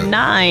hit so with a the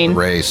 9.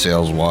 Ray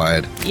sails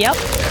wide. Yep.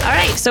 All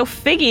right, so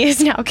Figgy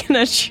is now going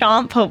to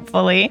chomp,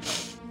 hopefully.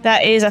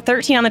 That is a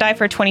 13 on the die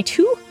for a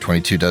 22.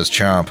 22 does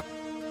chomp.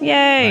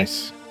 Yay.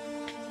 Nice.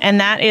 And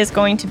that is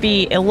going to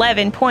be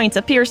 11 points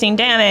of piercing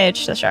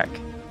damage to the shark.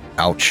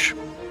 Ouch.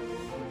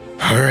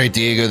 All right,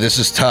 Diego, this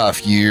is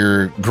tough.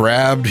 You're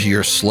grabbed,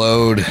 you're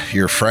slowed,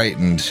 you're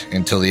frightened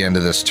until the end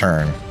of this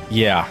turn.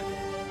 Yeah,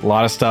 a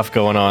lot of stuff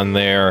going on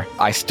there.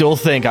 I still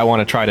think I want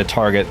to try to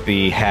target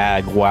the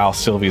hag while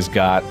Sylvie's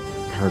got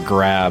her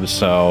grab.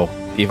 So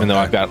even though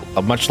I've got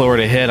a much lower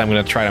to hit, I'm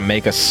going to try to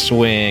make a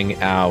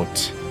swing out.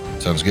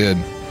 Sounds good.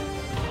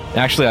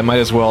 Actually, I might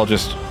as well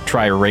just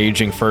try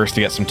raging first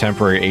to get some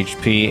temporary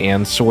HP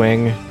and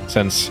swing,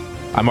 since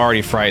I'm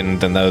already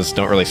frightened and those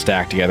don't really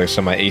stack together.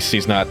 So my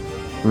AC's not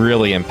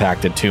really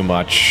impacted too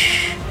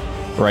much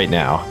right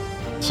now.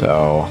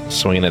 So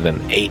swinging at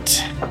an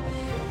 8.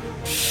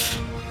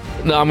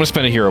 No, I'm gonna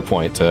spend a hero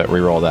point to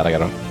reroll that. I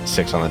got a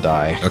 6 on the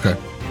die. Okay.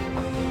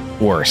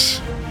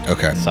 Worse.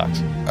 Okay. Sucks.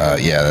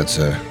 Yeah, it's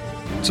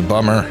a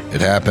bummer.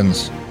 It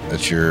happens.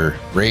 That's your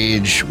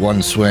rage,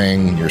 one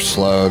swing, you're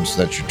slowed,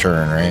 so that's your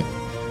turn, right?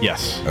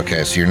 Yes.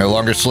 Okay, so you're no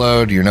longer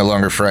slowed, you're no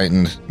longer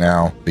frightened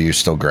now, but you're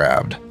still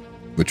grabbed,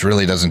 which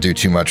really doesn't do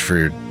too much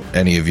for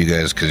any of you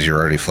guys because you're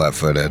already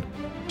flat-footed.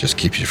 Just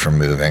keeps you from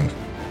moving.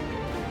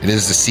 It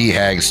is the sea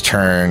hag's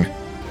turn.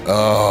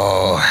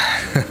 Oh,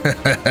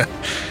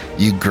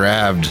 you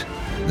grabbed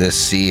this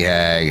sea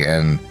hag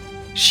and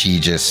she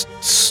just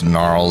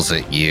snarls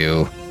at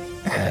you.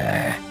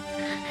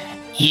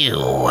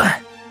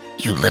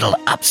 You little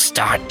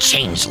upstart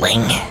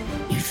changeling.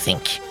 You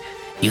think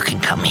you can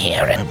come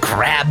here and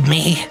grab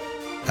me?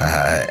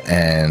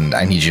 And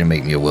I need you to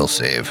make me a will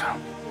save.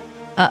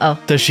 Uh-oh.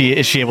 Is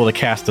she able to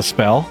cast a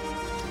spell?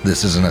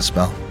 This isn't a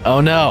spell.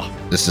 Oh no.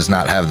 This does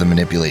not have the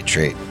manipulate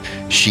trait.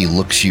 She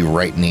looks you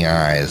right in the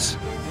eyes.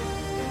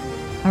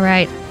 All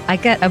right. I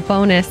get a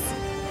bonus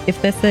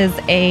if this is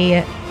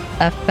a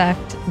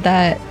effect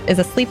that is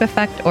a sleep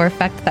effect or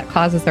effect that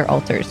causes or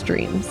alters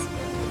dreams.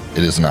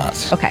 It is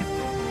not. Okay.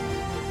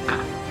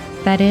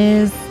 That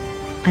is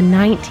a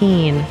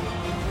 19.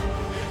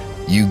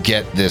 You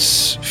get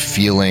this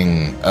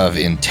feeling of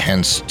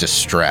intense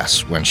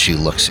distress when she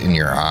looks in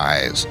your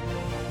eyes.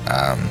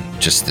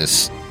 Just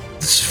this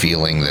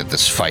feeling that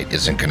this fight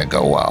isn't going to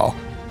go well,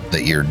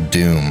 that you're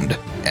doomed,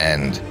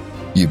 and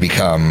you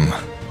become,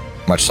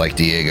 much like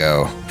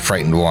Diego,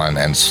 frightened one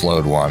and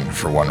slowed one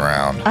for one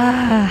round.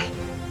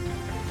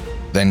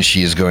 Then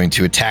she is going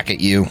to attack at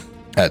you,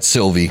 at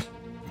Sylvie.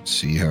 Let's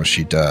see how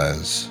she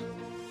does.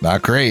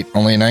 Not great,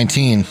 only a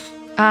 19.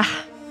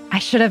 I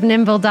should have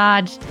nimble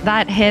dodged.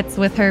 That hits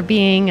with her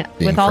being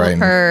with all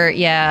frightened. of her,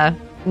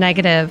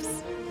 negatives.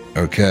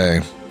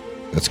 Okay,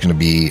 that's going to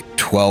be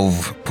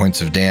 12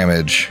 points of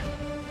damage.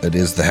 That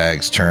is the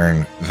hag's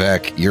turn.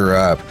 Vec, you're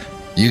up.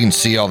 You can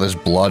see all this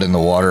blood in the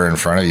water in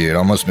front of you. It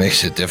almost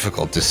makes it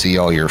difficult to see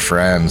all your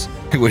friends.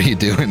 What are you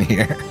doing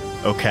here?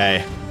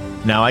 Okay.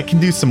 Now I can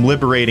do some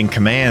liberating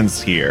commands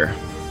here,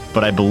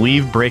 but I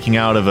believe breaking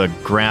out of a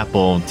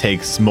grapple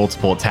takes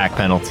multiple attack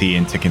penalty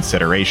into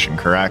consideration,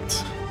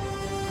 correct?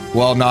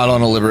 Well, not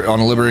on a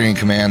liberating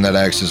command that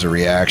acts as a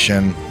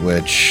reaction,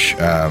 which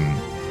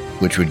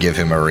would give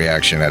him a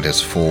reaction at his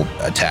full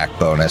attack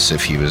bonus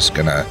if he was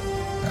gonna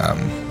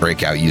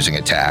break out using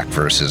attack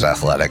versus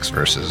athletics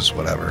versus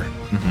whatever.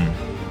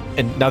 Mm-hmm.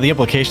 And now the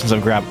implications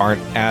of grab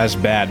aren't as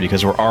bad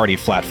because we're already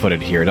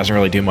flat-footed here. It doesn't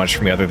really do much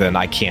for me other than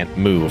I can't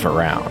move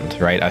around,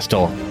 right? I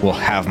still will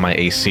have my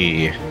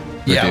AC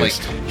Yeah, like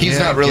reduced. he's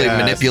not really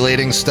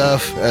manipulating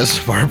stuff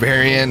as a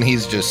barbarian.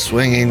 He's just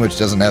swinging, which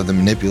doesn't have the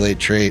manipulate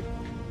trait.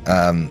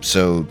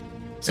 So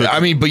I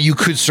mean, but you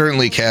could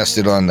certainly cast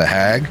it on the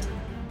hag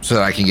so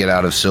that I can get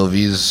out of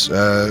Sylvie's.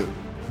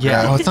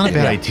 Yeah, it's not a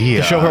bad idea.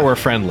 To show her we're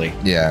friendly.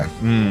 Yeah.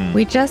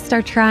 We just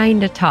are trying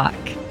to talk.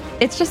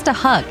 It's just a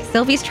hug.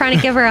 Sylvie's trying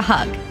to give her a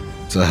hug.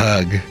 It's a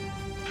hug.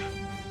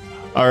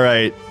 All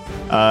right.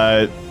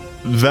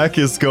 Vec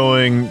is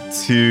going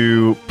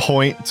to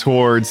point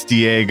towards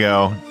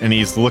Diego, and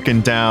he's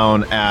looking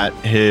down at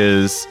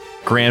his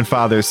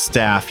grandfather's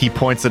staff. He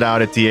points it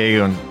out at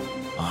Diego, and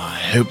I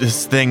hope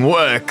this thing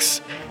works.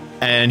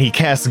 And he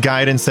casts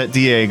guidance at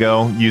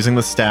Diego using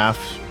the staff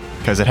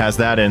because it has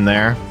that in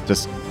there.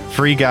 Just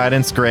free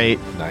guidance, great.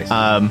 Nice.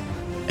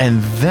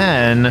 And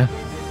then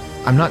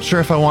I'm not sure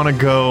if I want to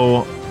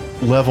go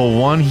level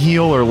 1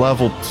 heal or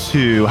level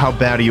 2. How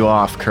bad are you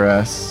off,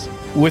 Chris?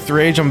 With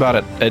rage, I'm about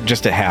at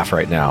just at half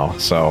right now,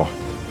 so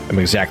I'm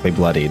exactly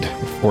bloodied.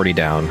 40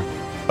 down.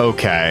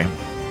 Okay.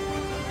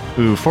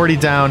 Ooh, 40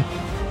 down.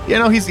 You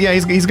know, he's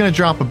gonna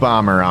drop a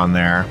bomber on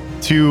there.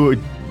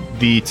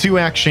 The 2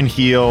 action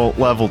heal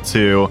level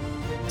 2,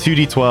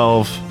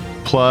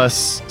 2d12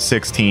 plus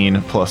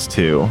 16 plus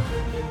 2.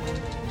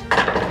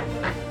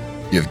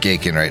 You have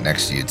Gaken right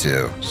next to you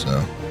too.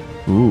 So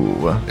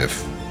Ooh,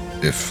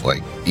 if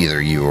like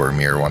either you or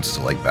Mir wants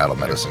to like battle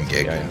medicine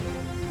Gaken.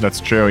 that's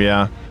true.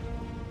 Yeah,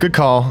 good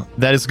call.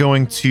 That is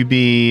going to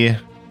be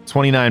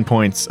 29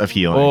 points of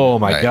healing. Oh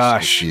my Nice.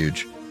 gosh. It's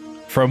huge.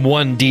 From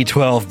one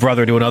D12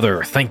 brother to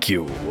another. Thank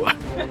you.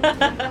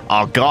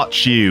 I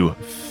got you,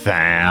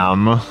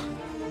 fam.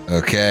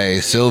 Okay,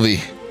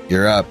 Sylvie,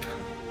 you're up.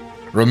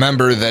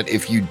 Remember that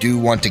if you do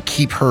want to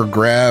keep her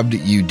grabbed,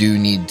 you do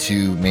need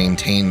to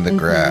maintain the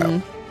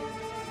grab.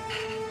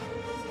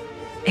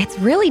 It's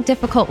really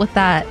difficult with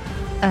that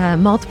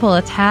multiple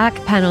attack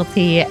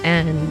penalty,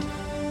 and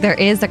there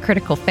is a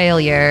critical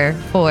failure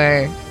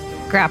for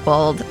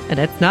grappled, and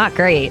it's not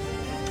great.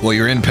 Well,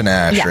 you're in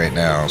panache right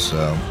now,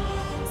 so.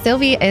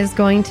 Sylvie is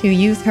going to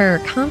use her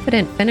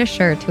confident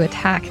finisher to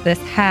attack this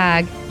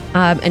hag,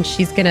 and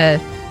she's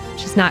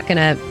not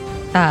gonna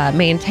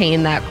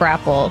maintain that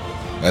grapple.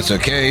 That's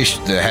okay.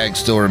 The hag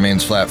still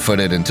remains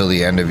flat-footed until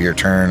the end of your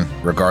turn,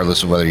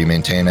 regardless of whether you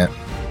maintain it.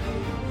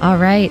 All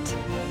right.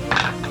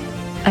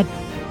 A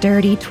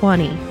dirty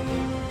 20.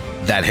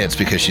 That hits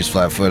because she's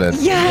flat-footed.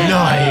 Yeah.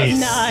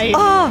 Nice.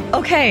 Oh,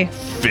 okay.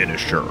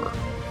 Finisher.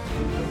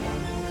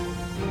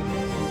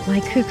 My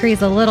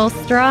kukri's a little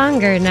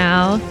stronger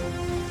now.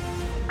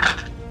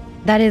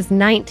 That is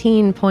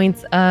 19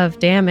 points of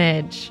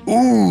damage.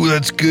 Ooh,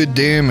 that's good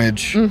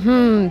damage.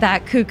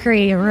 That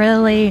kukri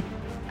really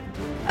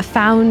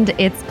found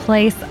its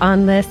place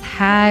on this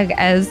hag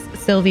as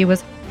Sylvie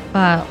was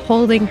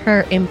holding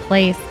her in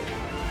place.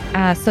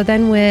 So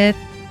then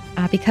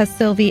because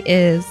Sylvie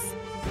is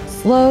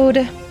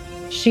slowed,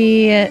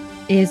 she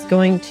is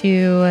going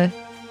to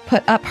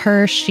put up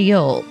her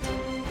shield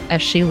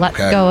as she lets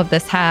go of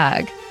this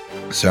hag.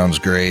 Sounds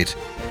great.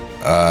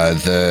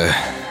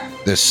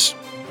 This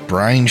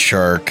brine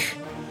shark,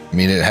 I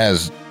mean, it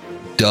has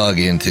dug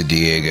into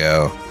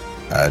Diego.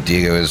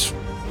 Diego is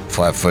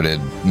flat-footed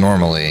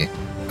normally,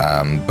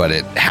 but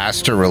it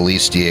has to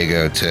release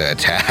Diego to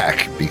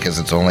attack because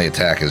its only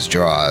attack is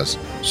jaws.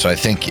 So I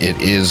think it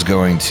is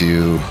going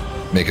to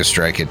make a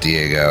strike at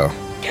Diego.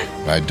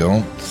 I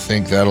don't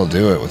think that'll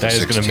do it with a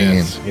 16. Gonna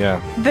miss.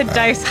 Yeah. The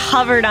dice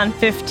hovered on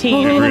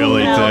 15. It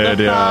really did,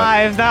 The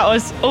 5. That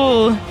was,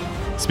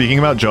 Speaking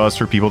about Jaws,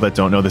 for people that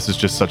don't know, this is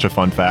just such a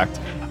fun fact.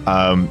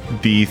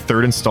 The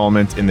third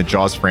installment in the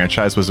Jaws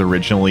franchise was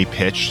originally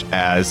pitched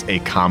as a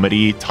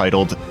comedy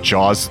titled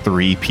Jaws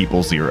 3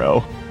 People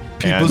Zero.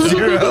 People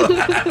Zero.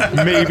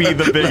 Maybe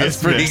the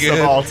biggest miss of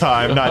all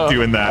time, not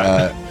doing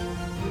that.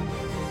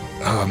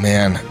 Oh,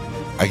 man.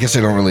 I guess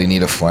I don't really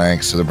need a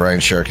flank, so the brine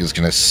shark is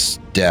going to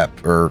step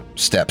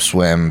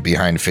swim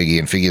behind Figgy,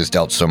 and Figgy has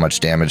dealt so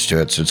much damage to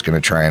it, so it's going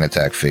to try and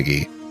attack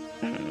Figgy.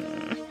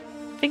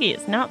 Figgy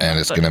is not. And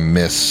it's going to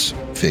miss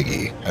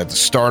Figgy. At the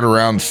start of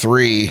round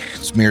 3,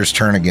 it's Mir's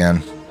turn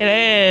again. It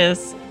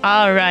is.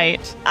 All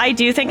right. I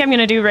do think I'm going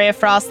to do Ray of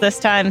Frost this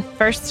time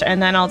first,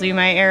 and then I'll do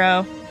my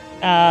arrow.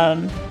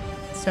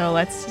 So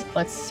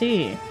let's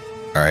see.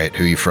 All right,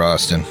 who you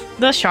frosting?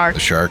 The shark.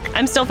 The shark.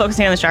 I'm still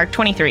focusing on the shark.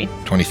 23.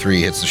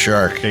 23 hits the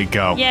shark. There you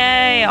go.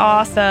 Yay!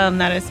 Awesome.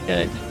 That is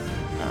good.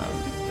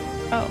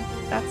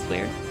 That's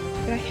weird.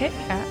 Did I hit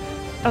cat?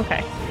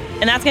 Okay.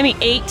 And that's going to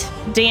be 8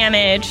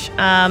 damage.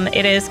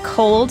 It is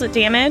cold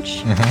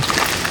damage.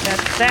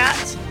 That's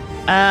that.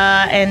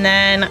 And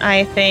then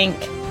I think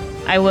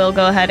I will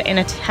go ahead and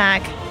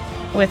attack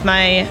with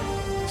my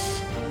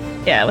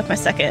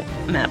second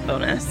map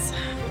bonus.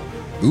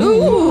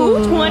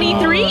 Ooh,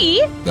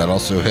 23. That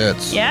also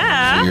hits.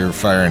 Yeah. So you're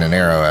firing an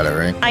arrow at it,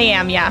 right? I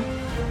am, yeah.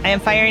 I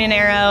am firing an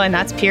arrow, and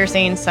that's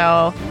piercing,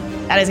 so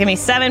that is going to be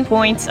 7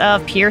 points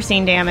of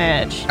piercing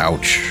damage.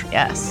 Ouch.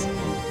 Yes.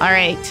 All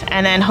right,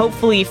 and then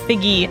hopefully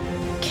Figgy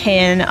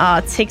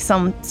can take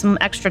some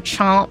extra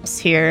chomps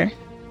here.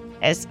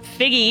 As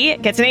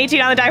Figgy gets an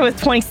 18 on the die with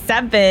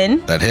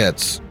 27. That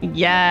hits.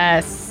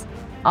 Yes.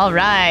 All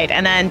right,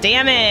 and then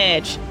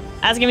damage.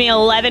 That's going to be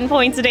 11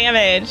 points of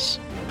damage.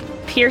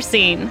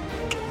 Piercing.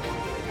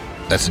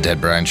 That's a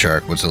dead brine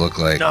shark. What's it look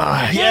like?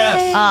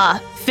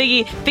 Yes.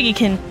 Figgy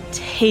can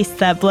taste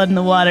that blood in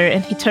the water,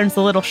 and he turns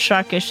a little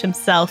sharkish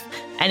himself,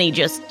 and he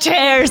just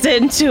tears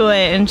into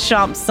it and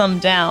chomps some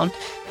down.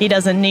 He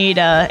doesn't need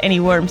any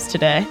worms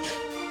today.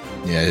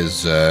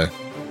 Yeah,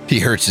 he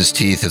hurts his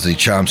teeth as he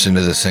chomps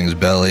into this thing's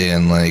belly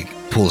and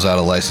pulls out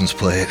a license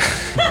plate.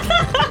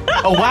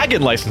 A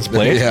wagon license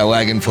plate. Yeah,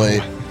 wagon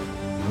plate.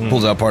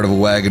 Pulls out part of a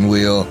wagon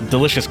wheel.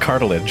 Delicious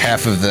cartilage.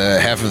 Half of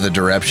the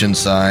direction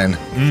sign.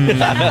 There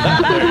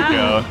you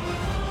go.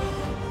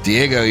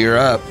 Diego, you're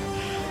up.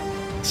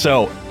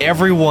 So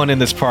everyone in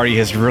this party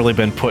has really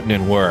been putting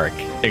in work,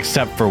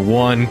 except for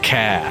one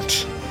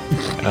cat.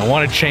 And I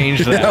want to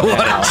change that.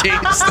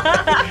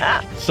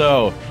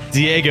 So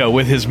Diego,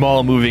 with his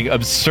maul moving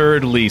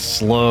absurdly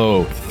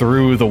slow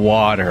through the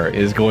water,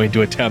 is going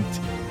to attempt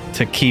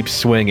to keep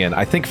swinging.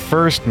 I think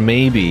first,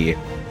 maybe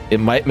it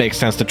might make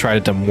sense to try to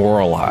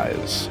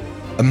demoralize.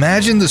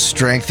 Imagine the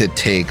strength it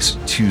takes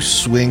to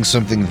swing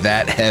something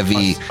that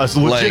heavy, a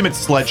legitimate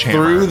sledgehammer,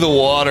 through the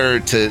water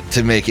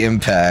to make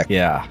impact.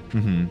 Yeah.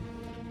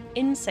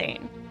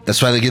 Insane.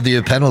 That's why they give you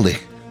a penalty.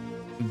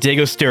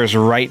 Diego stares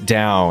right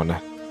down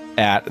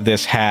at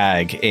this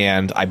hag,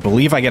 and I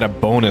believe I get a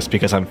bonus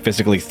because I'm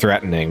physically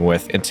threatening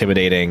with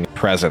intimidating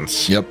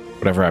presence. Yep.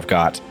 Whatever I've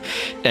got.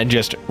 And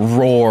just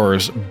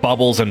roars,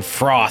 bubbles and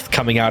froth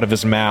coming out of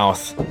his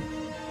mouth.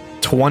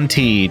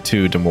 20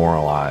 to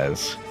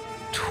demoralize.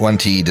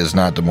 20 does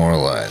not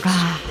demoralize.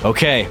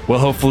 Okay, well,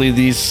 hopefully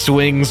these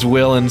swings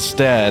will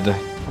instead.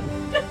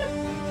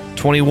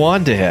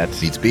 21 to hit.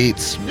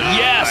 Beats.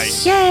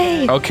 Yes!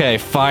 Yay! Okay,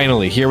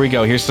 finally. Here we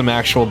go. Here's some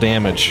actual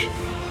damage.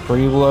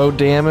 Pretty low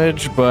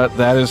damage, but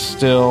that is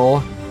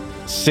still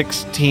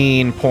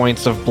 16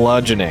 points of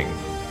bludgeoning.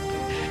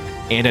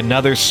 And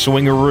another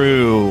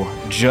swingaroo,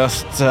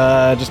 just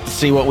to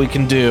see what we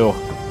can do.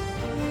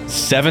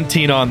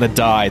 17 on the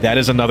die. That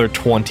is another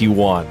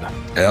 21.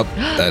 Yep,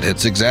 that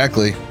hits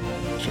exactly. 9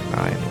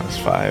 plus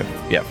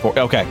 5. Yeah, 4.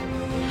 Okay.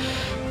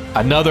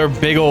 Another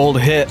big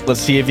old hit. Let's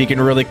see if you can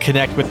really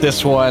connect with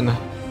this one.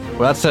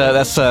 Well,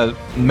 that's a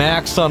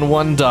max on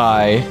one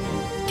die.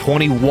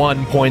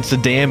 21 points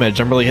of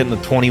damage. I'm really hitting the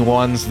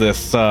 21s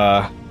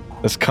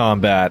this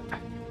combat.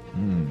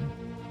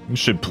 You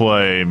should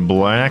play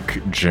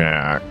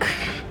blackjack.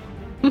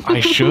 I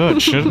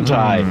shouldn't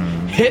I?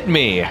 Hit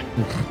me.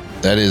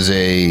 That is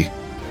a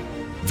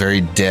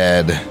very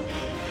dead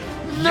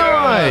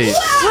Nice.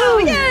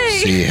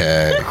 sea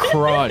hag.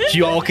 Crunch.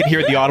 You all can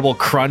hear the audible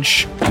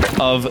crunch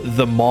of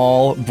the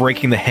maul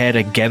breaking the head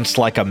against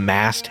like a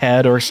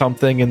masthead or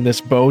something in this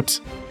boat.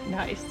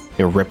 Nice.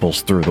 It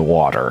ripples through the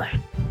water.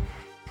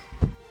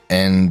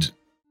 And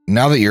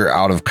now that you're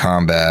out of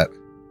combat,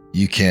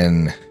 you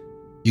can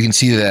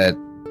see that,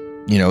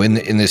 you know,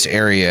 in this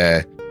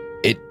area,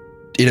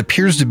 it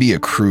appears to be a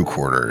crew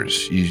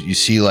quarters. You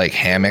see like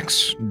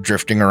hammocks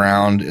drifting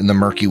around in the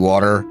murky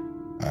water,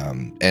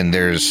 and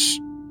there's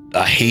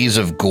a haze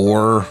of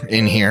gore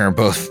in here,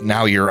 both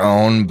now your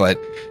own, but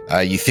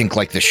you think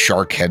like the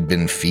shark had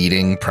been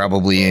feeding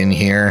probably in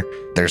here.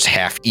 There's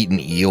half-eaten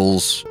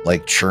eels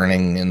like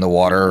churning in the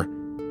water,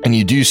 and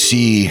you do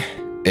see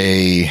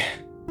I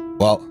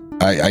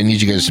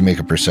need you guys to make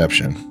a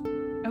perception.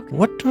 Okay.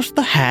 What does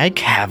the hag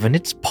have in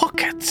its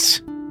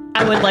pockets?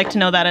 I would like to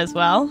know that as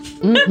well.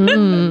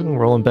 Mm-hmm.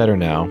 Rolling better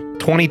now.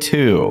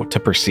 22 to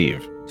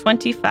perceive.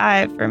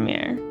 25 for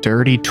Mir.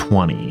 Dirty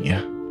 20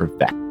 for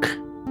Beck.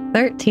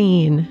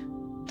 13.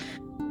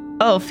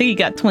 Oh, Figgy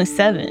got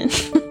 27.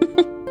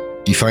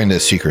 You find a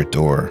secret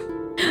door.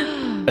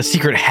 A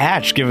secret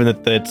hatch, given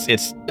that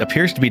it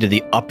appears to be to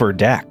the upper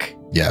deck.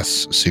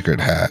 Yes, a secret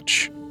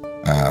hatch.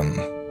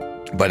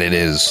 But it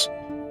is,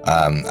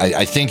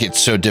 I think it's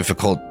so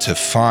difficult to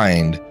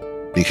find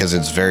because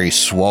it's very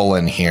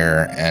swollen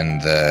here,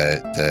 and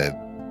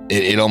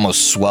it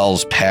almost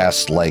swells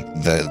past like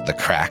the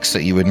cracks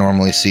that you would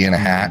normally see in a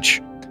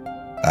hatch.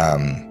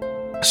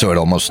 So it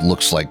almost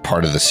looks like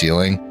part of the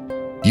ceiling.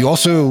 You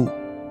also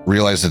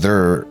realize that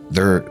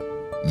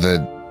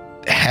the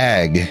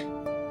hag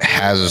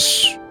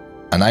has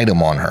an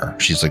item on her.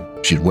 She's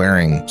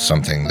wearing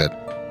something that,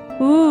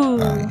 Ooh.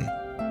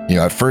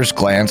 at first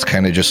glance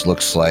kind of just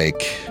looks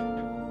like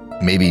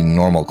maybe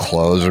normal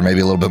clothes or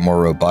maybe a little bit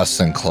more robust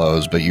than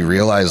clothes, but you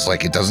realize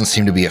like it doesn't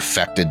seem to be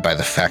affected by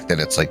the fact that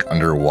it's like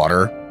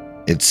underwater.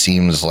 It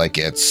seems like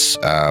it's,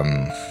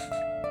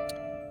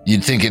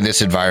 you'd think in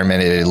this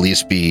environment it'd at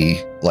least be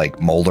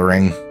like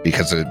moldering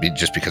because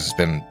it's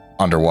been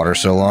underwater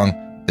so long.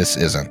 This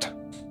isn't.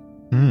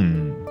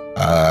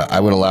 I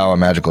would allow a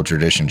magical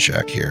tradition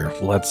check here.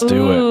 Let's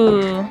do it.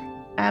 Ooh,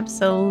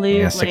 absolutely.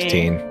 Yeah,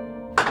 16.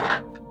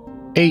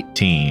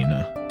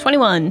 18.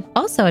 21.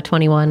 Also a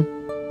 21.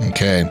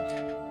 Okay.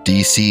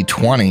 DC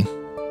 20.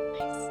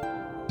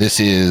 This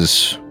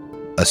is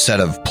a set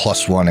of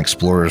 +1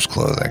 explorer's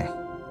clothing.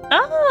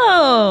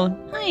 Oh,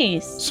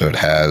 nice. So it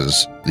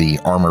has the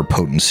armor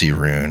potency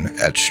rune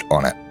etched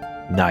on it.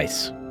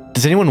 Nice.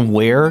 Does anyone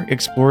wear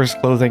explorer's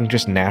clothing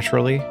just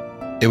naturally?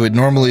 It would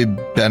normally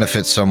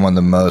benefit someone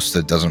the most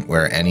that doesn't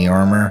wear any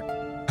armor.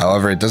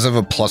 However, it does have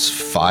a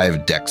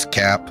 +5 dex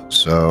cap.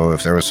 So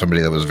if there was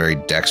somebody that was very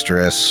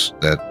dexterous,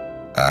 that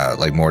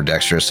like more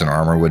dexterous than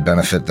armor would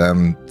benefit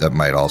them, that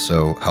might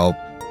also help.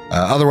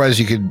 Otherwise,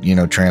 you could,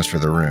 transfer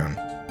the rune.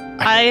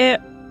 I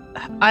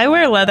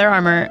wear leather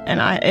armor, and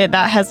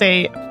that has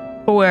a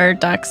 4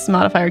 dex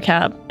modifier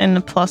cap and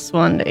a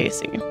 +1 to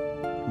AC.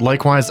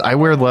 Likewise, I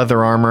wear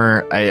leather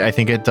armor. I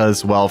think it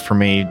does well for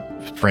me.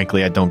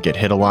 Frankly, I don't get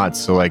hit a lot,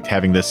 so like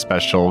having this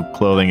special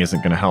clothing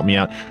isn't going to help me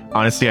out.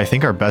 Honestly, I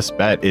think our best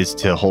bet is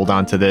to hold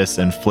on to this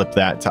and flip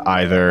that to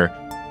either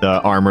the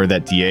armor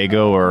that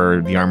Diego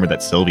or the armor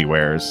that Sylvie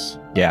wears.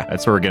 Yeah.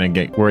 That's where we're going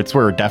to get,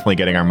 we're definitely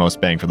getting our most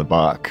bang for the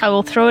buck. I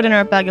will throw it in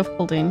our bag of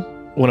holding.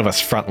 One of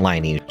us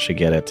frontliney should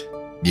get it.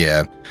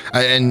 Yeah.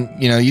 And,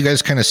 you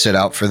guys kind of sit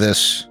out for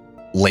this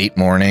late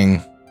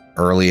morning,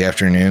 early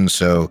afternoon.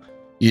 So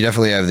you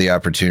definitely have the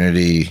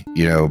opportunity,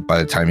 by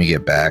the time you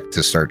get back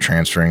to start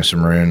transferring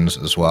some runes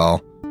as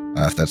well,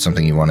 if that's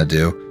something you want to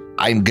do.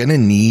 I'm going to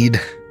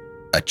need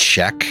a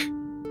check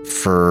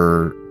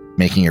for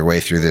making your way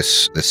through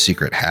this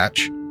secret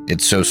hatch.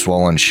 It's so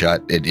swollen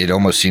shut. It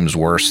almost seems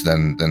worse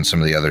than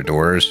some of the other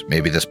doors.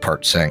 Maybe this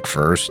part sank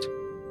first.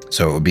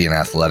 So it would be an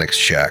athletics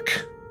check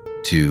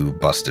to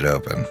bust it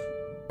open.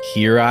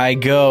 Here I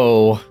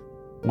go.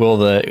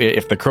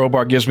 If the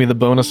crowbar gives me the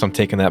bonus, I'm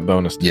taking that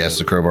bonus. Yes,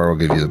 the crowbar will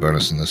give you the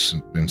bonus in this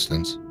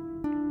instance.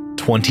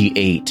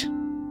 28.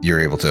 You're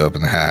able to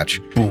open the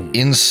hatch. Boom.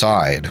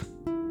 Inside,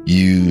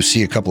 you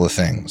see a couple of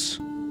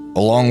things.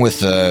 Along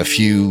with a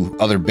few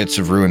other bits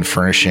of ruined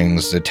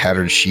furnishings, the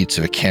tattered sheets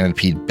of a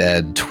canopied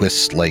bed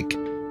twist like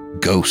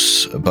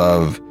ghosts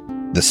above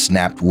the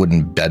snapped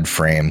wooden bed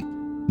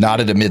frame.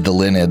 Knotted amid the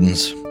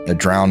linens, a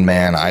drowned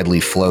man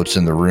idly floats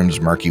in the room's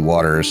murky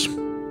waters.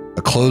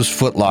 A closed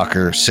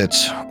footlocker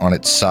sits on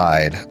its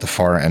side at the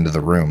far end of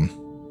the room.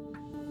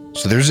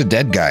 So there's a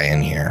dead guy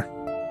in here,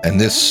 and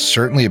this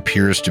certainly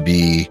appears to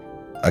be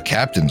a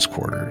captain's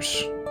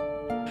quarters.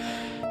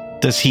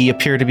 Does he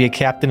appear to be a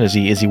captain? Is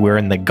he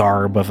wearing the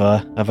garb of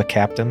a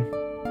captain?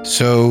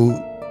 So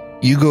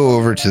you go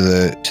over to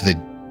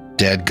the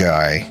dead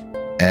guy,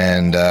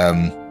 and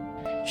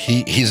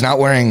he's not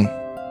wearing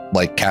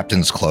like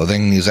captain's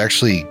clothing. He's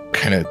actually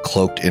kind of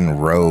cloaked in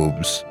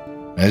robes.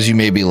 As you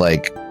maybe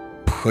like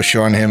push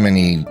on him and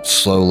he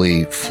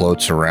slowly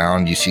floats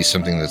around, you see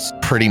something that's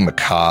pretty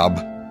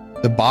macabre.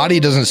 The body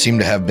doesn't seem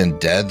to have been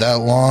dead that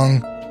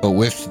long, but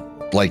with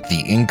like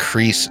the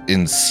increase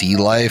in sea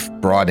life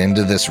brought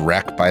into this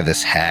wreck by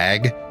this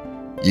hag,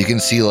 you can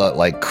see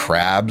like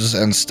crabs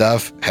and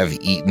stuff have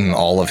eaten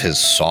all of his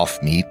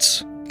soft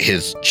meats.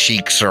 His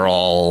cheeks are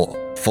all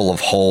full of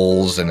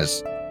holes, and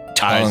his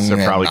tongue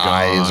and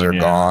eyes are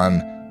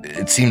gone.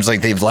 It seems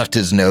like they've left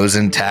his nose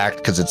intact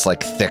because it's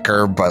like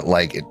thicker, but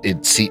like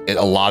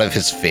a lot of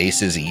his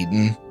face is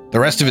eaten. The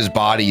rest of his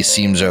body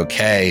seems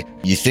okay.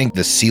 You think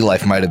the sea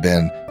life might have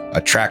been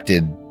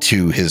attracted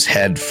to his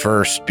head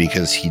first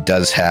because he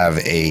does have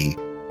a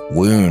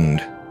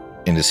wound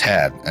in his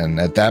head. And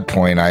at that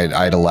point,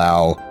 I'd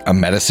allow a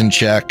medicine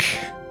check.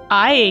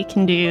 I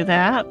can do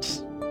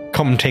that.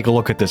 Come take a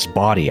look at this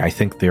body. I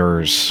think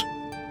there's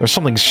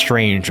something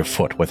strange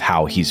afoot with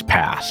how he's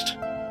passed.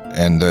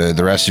 And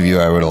the rest of you,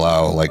 I would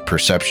allow like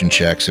perception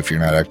checks if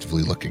you're not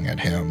actively looking at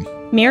him.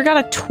 Mir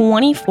got a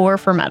 24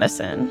 for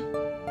medicine.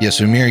 Yeah,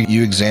 so Mir,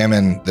 you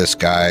examine this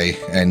guy,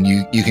 and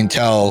you can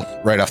tell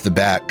right off the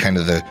bat, kind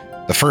of the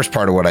first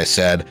part of what I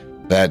said,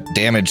 that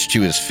damage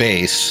to his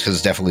face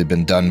has definitely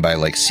been done by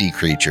like sea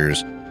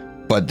creatures,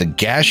 but the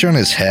gash on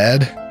his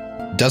head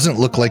doesn't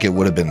look like it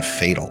would have been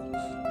fatal.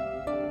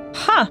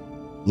 Huh.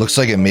 Looks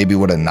like it maybe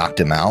would have knocked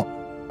him out.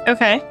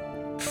 Okay.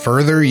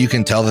 Further, you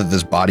can tell that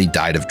this body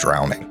died of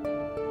drowning.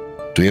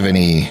 Do we have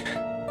any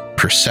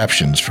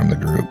perceptions from the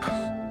group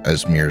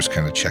as Mir's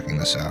kind of checking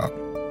this out?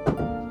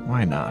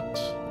 Why not?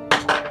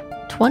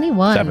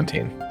 21.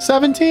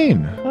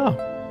 17.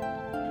 Oh.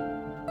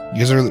 You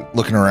guys are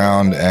looking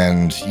around,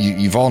 and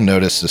you've all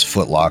noticed this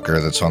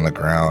footlocker that's on the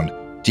ground.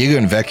 Diego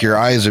and Vec, your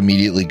eyes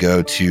immediately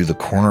go to the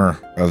corner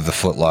of the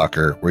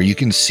footlocker where you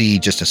can see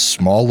just a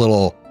small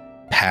little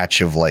patch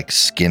of like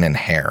skin and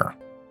hair.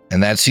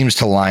 And that seems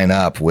to line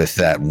up with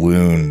that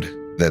wound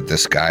that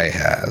this guy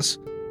has.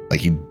 Like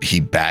he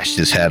bashed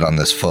his head on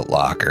this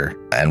footlocker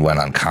and went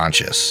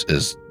unconscious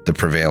is the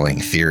prevailing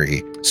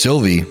theory.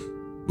 Sylvie,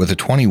 with a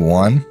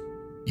 21,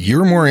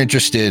 you're more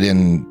interested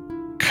in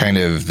kind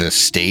of the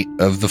state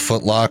of the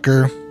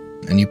footlocker,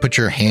 and you put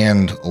your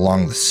hand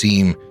along the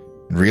seam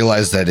and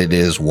realize that it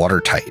is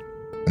watertight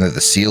and that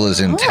the seal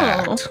is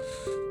intact.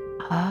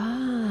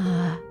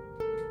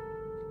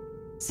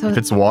 So if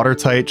it's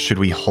watertight, should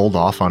we hold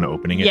off on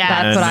opening it?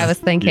 Yeah, that's what I was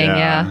thinking.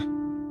 Yeah.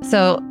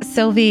 So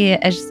Sylvie,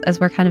 as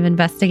we're kind of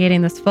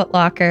investigating this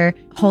footlocker,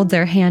 holds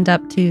her hand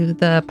up to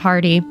the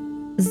party.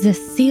 The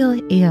seal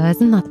here has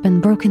not been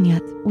broken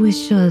yet. We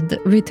should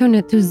return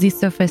it to the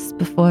surface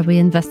before we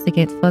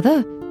investigate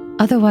further.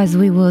 Otherwise,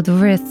 we would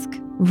risk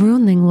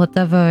ruining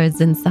whatever is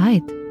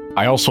inside.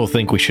 I also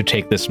think we should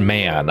take this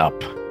man up.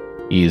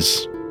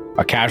 He's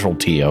a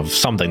casualty of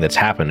something that's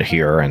happened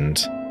here, and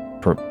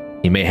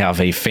he may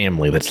have a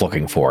family that's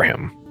looking for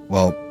him.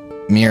 Well,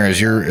 Mir, as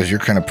you're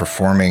kind of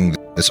performing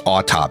this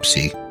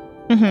autopsy,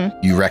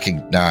 you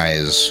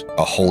recognize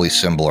a holy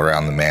symbol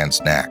around the man's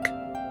neck.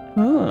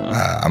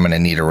 I'm going to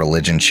need a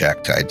religion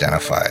check to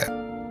identify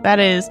it. That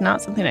is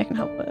not something I can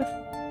help with.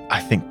 I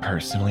think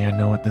personally I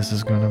know what this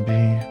is going to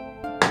be.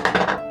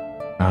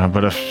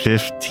 But a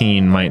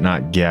 15 might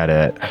not get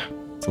it.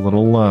 It's a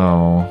little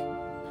low.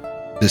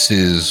 This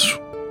is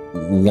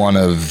one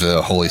of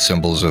the holy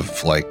symbols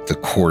of like the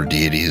core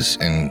deities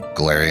in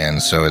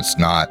Galarian, so it's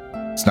not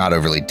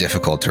overly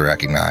difficult to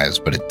recognize,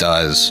 but it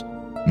does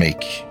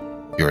make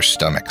your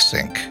stomach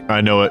sink.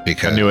 I know it.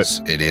 Because I knew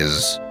it. It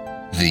is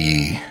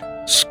the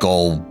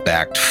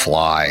skull-backed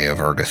fly of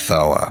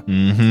Urgathoa.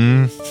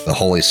 The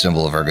holy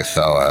symbol of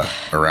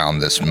Urgathoa around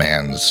this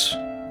man's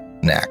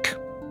neck.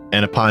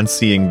 And upon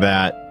seeing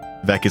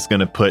that, Vec is going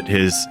to put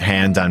his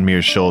hand on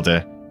Mir's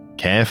shoulder.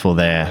 Careful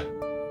there.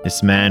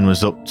 This man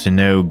was up to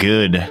no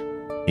good.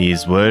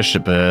 He's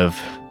worshipper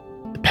of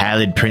the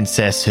pallid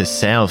princess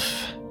herself,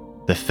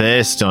 the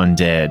first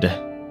undead,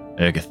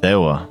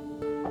 Urgathoa.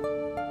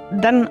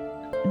 Then,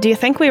 do you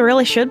think we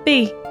really should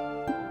be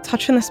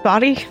touching this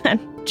body and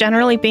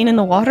generally being in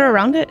the water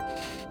around it?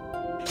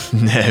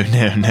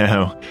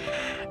 No.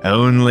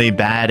 Only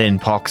bad and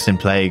pox and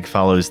plague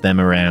follows them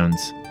around.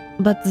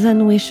 But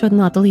then we should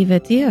not leave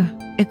it here.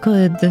 It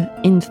could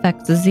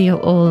infect the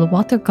old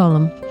water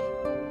column.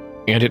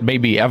 And it may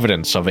be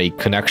evidence of a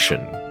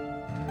connection.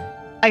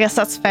 I guess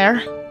that's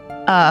fair.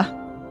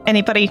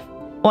 Anybody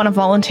want to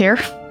volunteer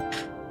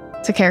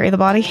to carry the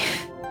body?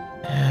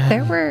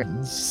 There were...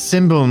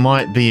 Symbol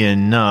might be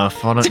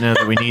enough. I don't know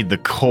that we need the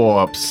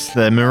corpse.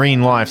 The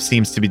marine life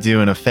seems to be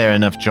doing a fair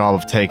enough job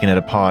of taking it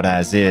apart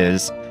as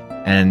is.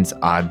 And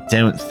I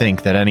don't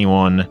think that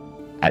anyone,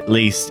 at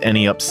least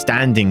any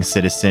upstanding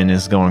citizen,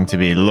 is going to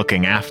be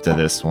looking after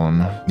this one.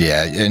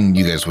 Yeah, and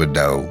you guys would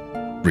know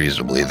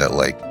reasonably that,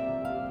 like,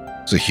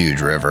 it's a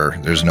huge river.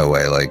 There's no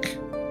way, like,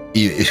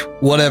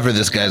 whatever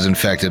this guy's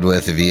infected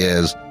with, if he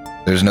is,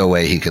 there's no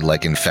way he could,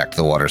 like, infect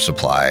the water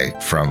supply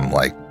from,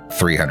 like,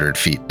 300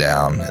 feet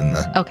down in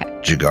the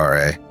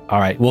Jagare. All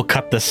right, we'll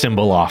cut the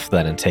symbol off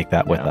then and take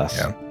that with us.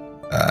 Yeah.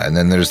 And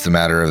then there's the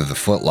matter of the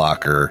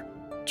footlocker.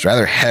 It's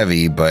rather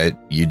heavy, but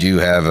you do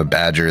have a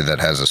badger that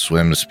has a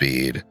swim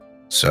speed.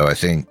 So I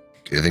think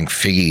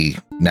Figgy,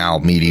 now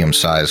medium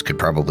size, could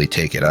probably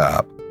take it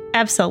up.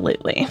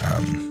 Absolutely.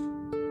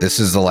 This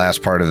is the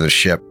last part of the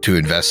ship to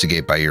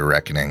investigate by your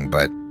reckoning,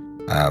 but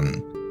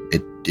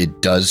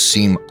it does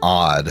seem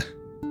odd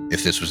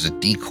if this was a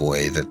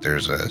decoy that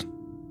there's a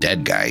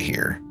dead guy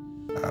here.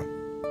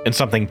 And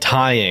something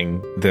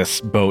tying this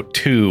boat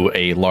to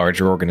a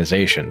larger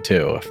organization,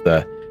 too, if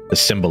the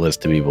symbol is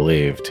to be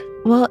believed.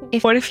 Well,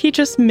 what if he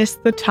just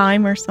missed the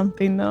time or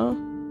something, though?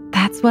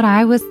 That's what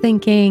I was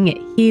thinking.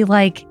 He,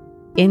 like,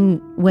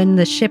 when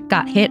the ship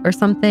got hit or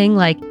something,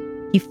 like,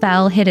 he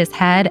fell, hit his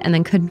head, and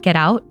then couldn't get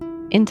out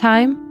in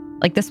time.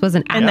 Like, this was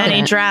an accident. And then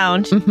he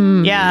drowned.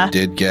 Mm-hmm. Yeah. You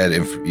did get,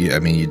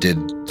 you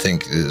did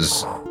think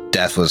his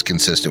death was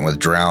consistent with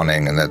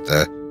drowning, and that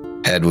the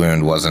head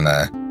wound was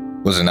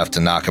enough to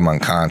knock him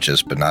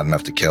unconscious, but not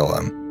enough to kill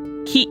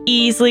him. He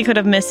easily could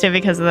have missed it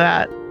because of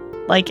that.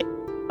 Like,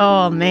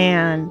 oh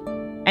man.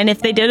 And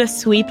if they did a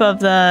sweep of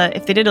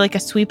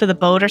the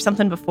boat or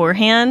something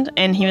beforehand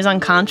and he was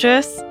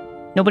unconscious,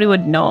 nobody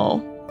would know.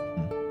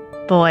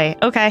 Boy.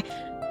 Okay.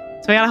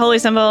 So we got a holy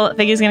symbol.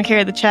 Figgy's gonna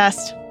carry the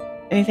chest.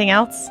 Anything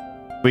else?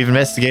 We've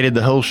investigated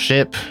the whole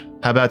ship.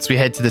 How about we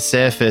head to the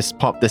surface,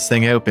 pop this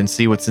thing open,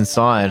 see what's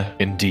inside?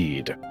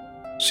 Indeed.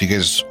 So you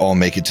guys all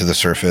make it to the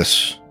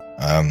surface.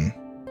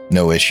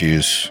 No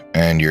issues,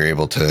 and you're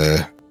able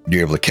to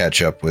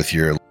catch up with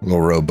your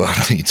little rowboat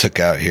that you took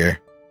out here.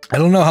 I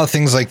don't know how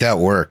things like that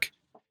work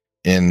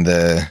in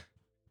the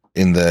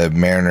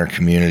mariner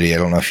community. I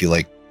don't know if you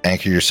like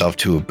anchor yourself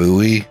to a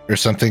buoy or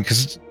something,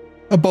 because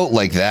a boat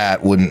like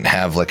that wouldn't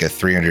have like a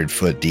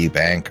 300-foot deep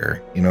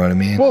anchor. You know what I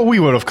mean? Well,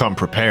 we would have come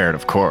prepared,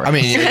 of course. I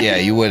mean, yeah,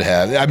 you would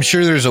have. I'm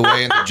sure there's a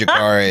way in the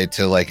Jagare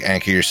to like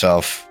anchor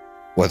yourself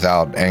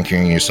without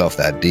anchoring yourself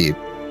that deep.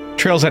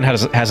 Trails End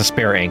has a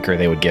spare anchor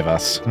they would give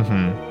us.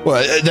 Mm-hmm.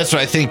 Well, that's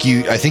what I think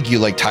you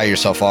like tie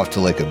yourself off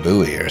to like a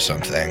buoy or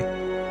something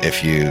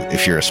if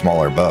you're a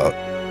smaller boat.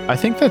 I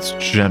think that's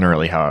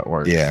generally how it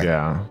works.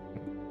 Yeah.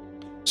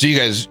 So you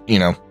guys,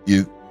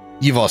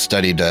 you've all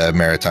studied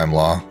maritime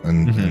law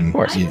and, of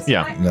course. You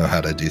know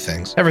how to do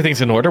things.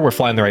 Everything's in order. We're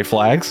flying the right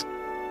flags.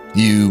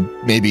 You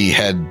maybe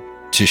head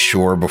to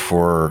shore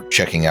before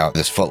checking out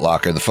this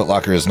footlocker. The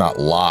footlocker is not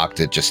locked.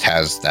 It just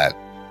has that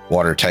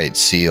watertight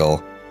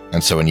seal.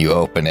 And so when you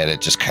open it,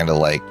 it just kind of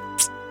like,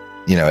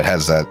 it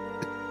has that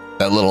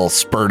little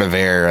spurt of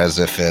air as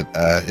if it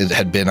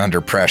had been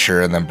under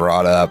pressure and then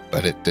brought up,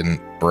 but it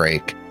didn't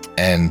break.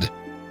 And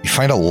you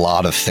find a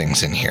lot of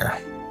things in here.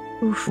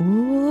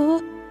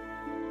 Ooh.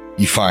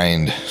 You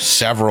find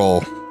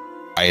several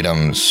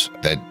items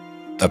that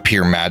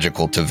appear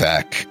magical to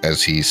Vec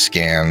as he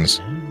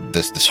scans.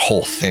 This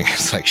whole thing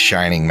is like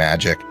shining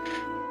magic.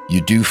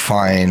 You do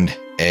find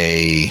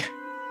a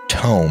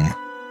tome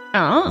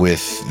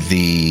with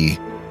the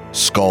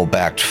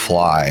skull-backed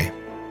fly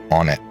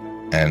on it.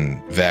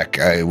 And Vec,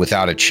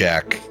 without a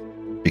check,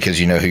 because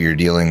you know who you're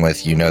dealing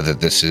with, you know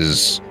that this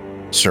is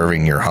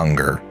serving your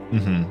hunger.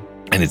 Mm-hmm.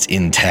 And it's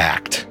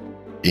intact.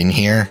 In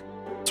here,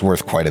 it's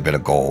worth quite a bit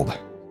of gold.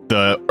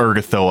 The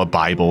Urgathoa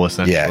Bible,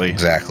 essentially. Yeah,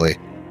 exactly.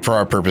 For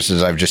our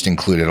purposes, I've just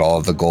included all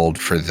of the gold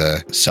for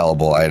the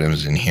sellable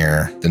items in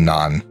here, the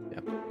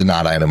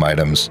non-item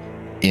items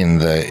in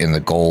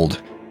the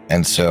gold.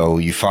 And so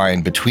you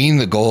find between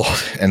the gold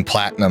and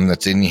platinum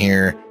that's in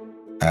here,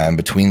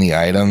 between the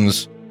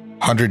items,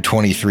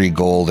 123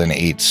 gold and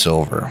 8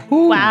 silver.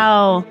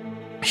 Wow.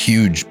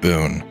 Huge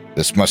boon.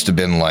 This must have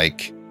been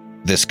like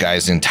this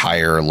guy's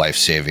entire life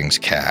savings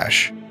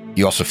cash.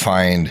 You also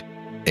find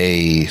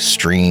a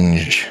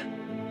strange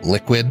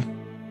liquid,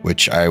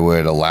 which I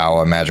would allow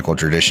a magical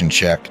tradition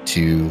check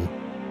to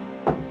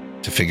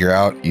figure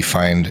out. You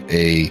find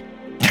a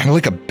kind of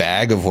like a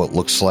bag of what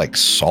looks like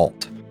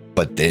salt,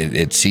 but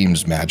it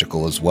seems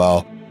magical as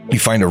well. You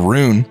find a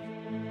rune,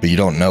 but you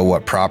don't know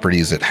what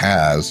properties it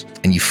has.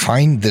 And you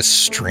find this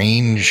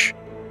strange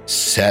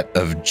set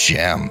of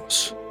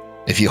gems.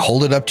 If you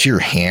hold it up to your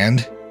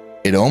hand,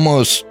 it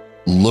almost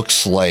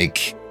looks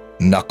like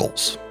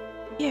knuckles.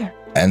 Yeah.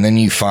 And then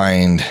you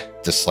find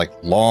this like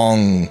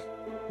long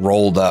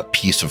rolled up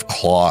piece of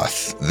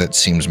cloth that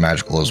seems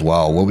magical as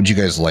well. What would you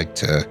guys like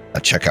to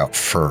check out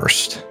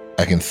first?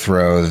 I can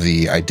throw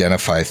the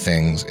identify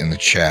things in the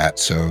chat.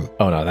 So,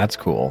 oh no, that's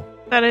cool.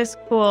 That is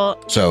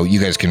cool. So you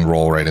guys can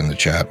roll right in the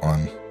chat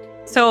on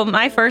So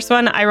my first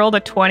one, I rolled a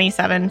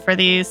 27 for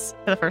these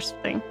for the first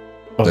thing.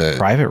 Oh, The-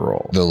 private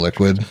roll. the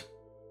liquid.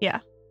 Yeah.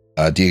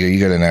 Diego, you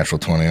got a natural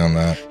 20 on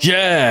that.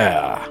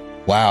 Yeah.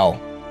 Wow.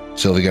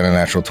 Sylvie got a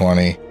natural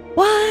 20.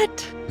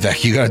 What?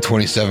 Vec, you got a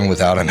 27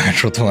 without a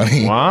natural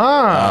 20.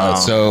 Wow.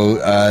 So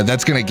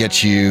that's gonna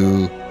get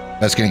you.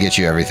 That's gonna get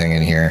you everything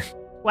in here.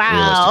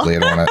 Wow.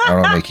 Realistically, I don't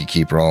want to make you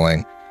keep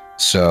rolling.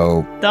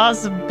 So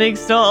That's big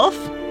stuff.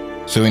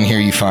 in here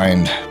you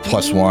find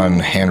 +1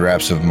 hand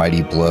wraps of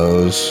mighty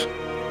blows.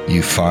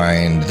 You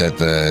find that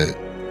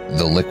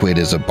the liquid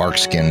is a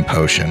barkskin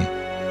potion.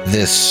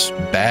 This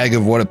bag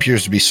of what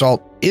appears to be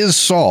salt is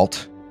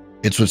salt.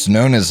 It's what's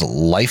known as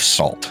life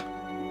salt.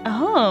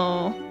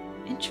 Oh,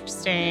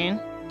 interesting.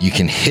 You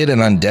can hit an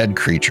undead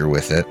creature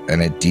with it,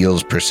 and it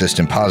deals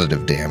persistent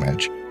positive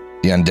damage.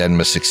 The undead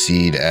must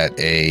succeed at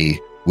a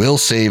will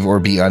save or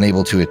be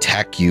unable to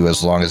attack you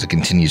as long as it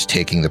continues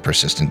taking the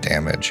persistent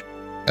damage.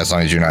 As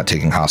long as you're not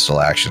taking hostile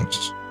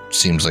actions.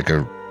 Seems like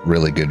a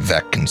really good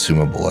Vec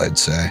consumable, I'd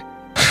say.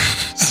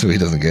 So he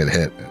doesn't get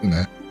hit.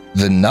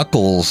 The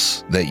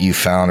knuckles that you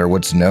found are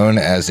what's known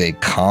as a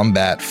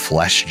combat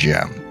flesh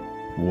gem.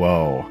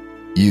 Whoa.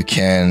 You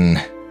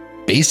can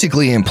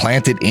basically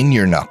implant it in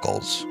your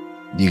knuckles.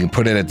 You can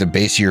put it at the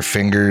base of your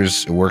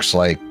fingers. It works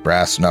like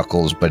brass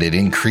knuckles, but it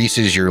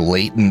increases your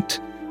latent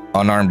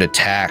unarmed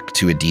attack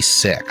to a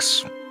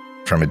D6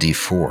 from a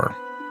D4.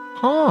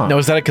 Huh. Now,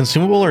 is that a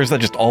consumable or is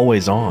that just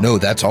always on? No,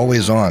 that's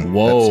always on.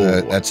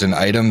 Whoa. That's an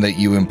item that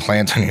you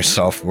implant on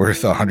yourself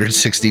worth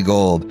 160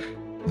 gold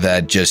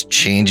that just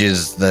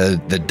changes the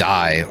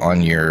die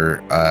on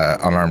your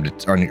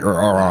unarmed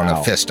on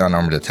a fist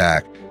unarmed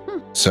attack.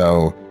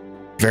 So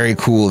very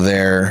cool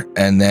there.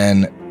 And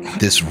then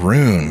this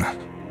rune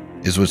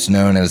is what's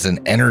known as an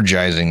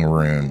energizing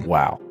rune.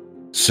 Wow.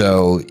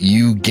 So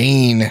you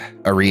gain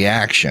a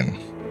reaction.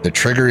 The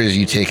trigger is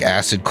you take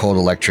acid, cold,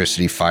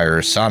 electricity, fire,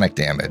 or sonic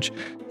damage.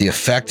 The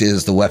effect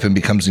is the weapon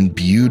becomes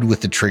imbued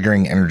with the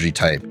triggering energy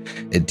type.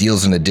 It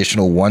deals an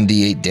additional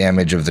 1d8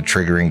 damage of the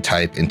triggering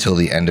type until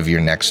the end of your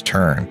next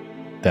turn.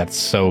 That's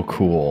so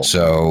cool.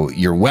 So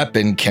your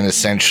weapon can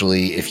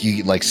essentially, if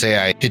you like, say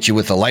I hit you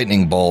with a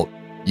lightning bolt,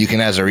 you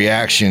can, as a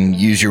reaction,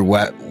 use your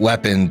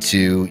weapon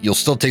to, you'll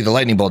still take the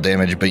lightning bolt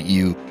damage, but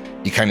you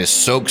kind of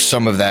soak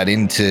some of that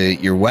into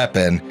your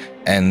weapon.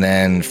 And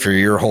then for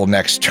your whole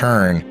next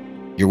turn,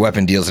 your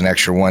weapon deals an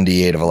extra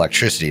 1d8 of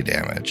electricity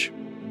damage.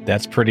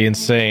 That's pretty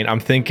insane. I'm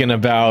thinking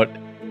about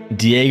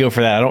Diego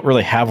for that. I don't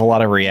really have a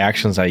lot of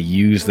reactions I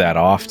use that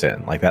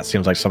often. Like that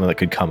seems like something that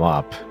could come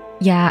up.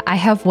 Yeah, I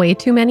have way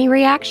too many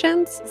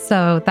reactions,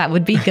 so that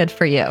would be good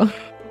for you.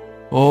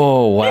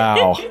 Oh,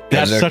 wow.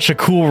 That's such a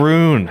cool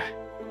rune.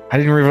 I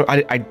didn't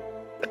I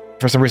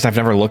for some reason I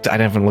haven't looked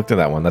at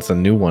that one. That's a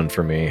new one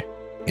for me.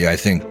 Yeah, I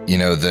think,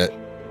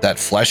 that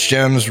flesh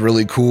gem's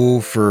really cool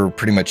for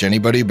pretty much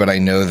anybody, but I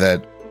know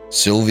that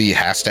Sylvie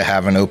has to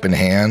have an open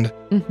hand.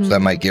 Mm-hmm. So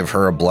that might give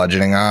her a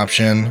bludgeoning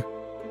option,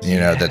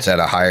 that's at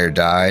a higher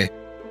die,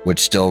 which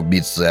still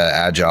meets the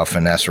agile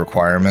finesse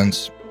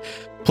requirements.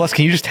 Plus,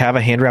 can you just have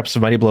a hand wraps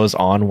of mighty blows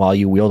on while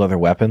you wield other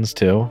weapons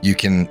too? You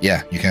can.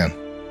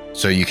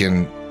 So you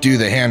can do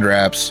the hand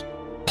wraps.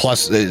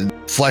 Plus, the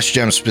flesh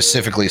gem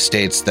specifically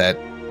states that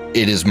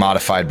it is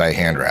modified by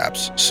hand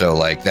wraps. So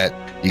like that,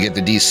 you get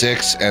the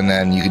D6 and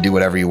then you can do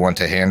whatever you want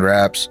to hand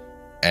wraps.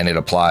 And it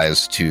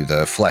applies to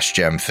the flesh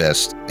gem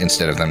fist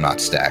instead of them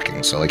not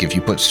stacking. So like if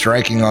you put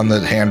striking on the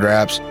hand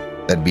wraps,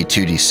 that'd be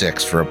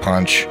 2d6 for a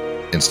punch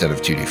instead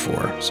of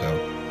 2d4.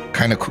 So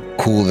kind of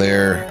cool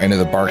there. I know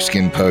the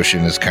barkskin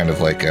potion is kind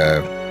of like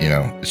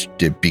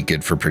it'd be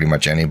good for pretty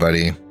much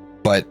anybody.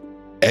 But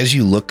as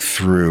you look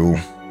through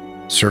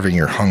Serving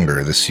Your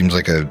Hunger, this seems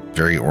like a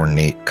very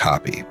ornate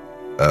copy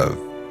of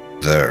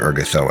the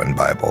Urgathoan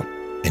Bible.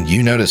 And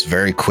you notice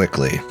very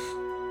quickly,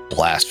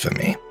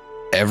 blasphemy.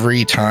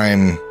 Every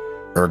time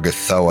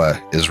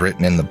Urgathoa is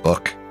written in the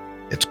book,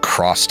 it's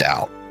crossed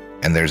out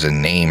and there's a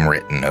name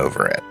written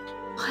over it.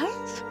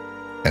 What?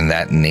 And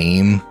that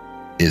name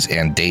is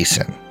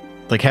Andason.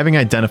 Like, having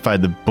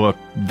identified the book,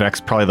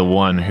 Vec's probably the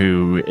one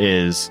who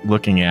is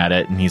looking at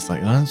it and he's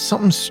like, oh,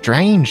 something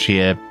strange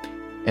here.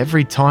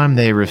 Every time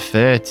they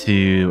refer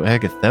to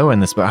Urgathoa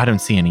in this book, I don't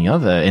see any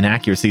other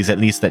inaccuracies, at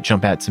least that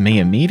jump out to me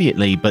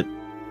immediately. But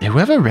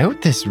whoever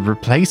wrote this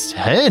replaced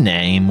her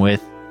name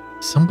with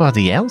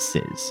somebody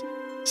else's.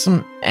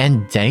 Some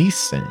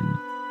Andason.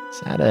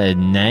 Is that a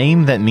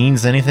name that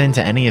means anything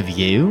to any of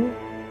you?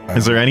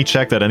 Is there any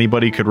check that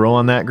anybody could roll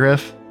on that,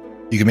 Griff?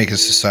 You can make a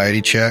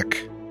society check.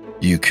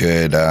 You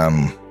could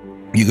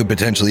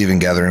potentially even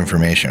gather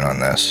information on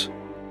this,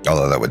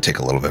 although that would take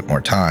a little bit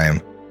more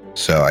time.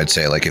 So I'd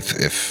say like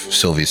if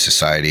Sylvie's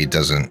society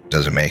doesn't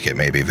make it,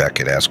 maybe Vec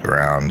could ask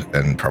around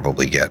and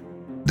probably get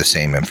the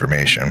same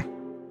information.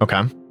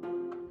 Okay.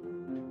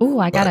 Ooh,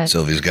 I got it.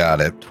 Sylvie's got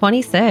it.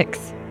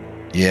 26.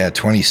 Yeah,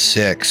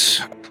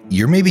 26.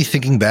 You're maybe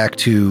thinking back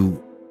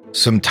to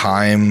some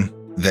time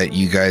that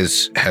you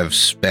guys have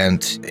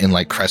spent in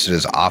like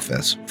Cressida's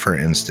office, for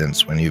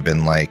instance, when you've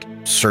been like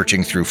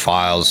searching through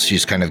files.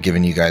 She's kind of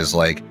given you guys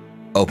like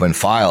open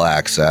file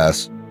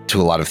access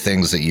to a lot of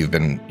things that you've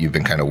been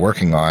kind of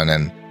working on,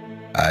 and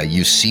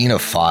you've seen a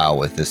file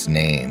with this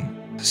name.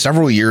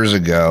 Several years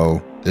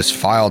ago, this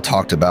file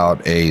talked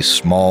about a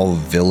small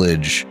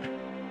village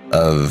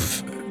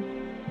of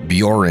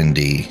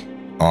Bjorendi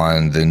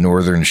on the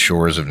northern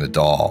shores of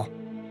Nadal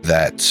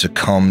that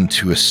succumbed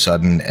to a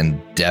sudden and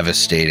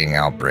devastating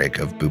outbreak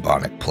of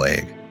bubonic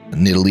plague.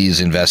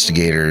 Nidalese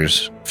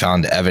investigators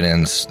found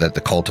evidence that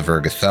the cult of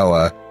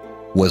Urgathoa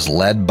was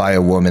led by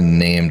a woman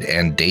named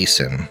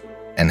Andason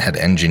and had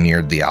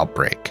engineered the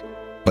outbreak,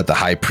 but the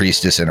high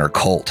priestess and her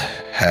cult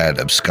had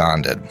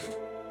absconded.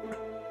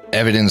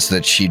 Evidence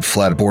that she'd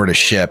fled aboard a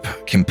ship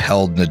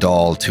compelled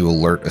Nadal to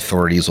alert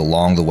authorities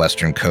along the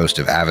western coast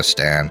of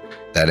Avestan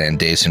that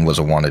Andason was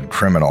a wanted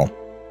criminal,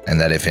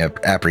 and that if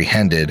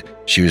apprehended,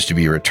 she was to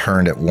be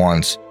returned at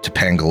once to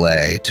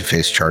Pangalay to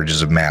face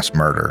charges of mass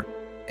murder.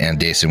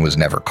 Andason was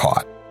never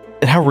caught.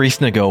 And how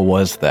recent ago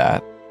was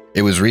that?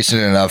 It was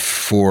recent enough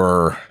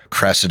for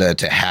Cressida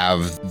to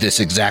have this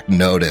exact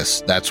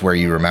notice. That's where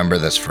you remember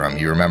this from.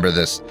 You remember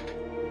this.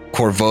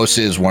 Corvosa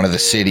is one of the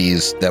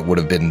cities that would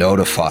have been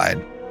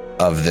notified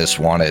of this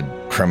wanted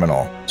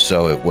criminal.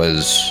 So it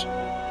was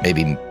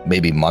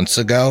maybe months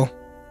ago.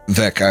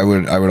 Vec, I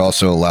would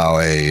also allow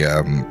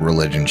a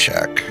religion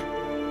check.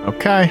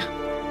 Okay.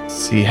 Let's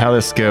see how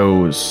this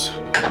goes.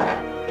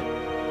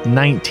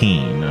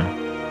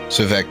 19.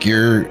 So Vec,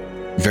 you're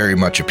very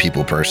much a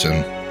people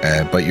person,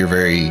 but you're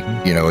very,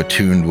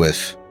 attuned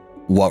with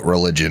what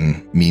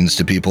religion means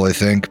to people, I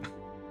think.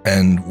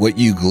 And what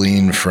you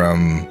glean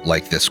from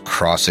like this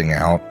crossing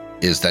out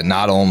is that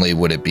not only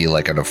would it be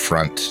like an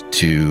affront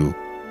to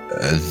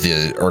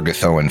the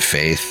Urgathoan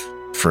faith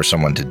for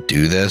someone to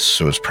do this,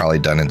 so it's probably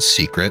done in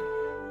secret,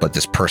 but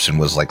this person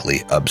was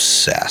likely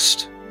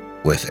obsessed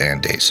with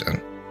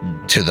Andason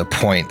to the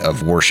point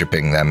of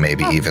worshiping them,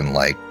 maybe even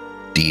like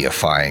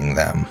deifying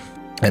them.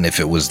 And if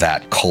it was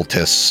that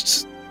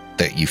cultist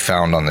that you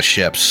found on the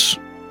ship's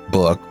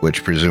book,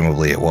 which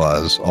presumably it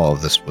was, all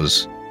of this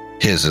was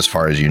his as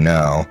far as you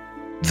know,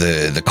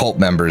 the cult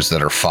members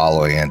that are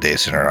following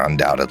Andason are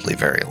undoubtedly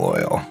very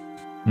loyal.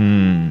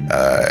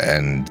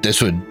 And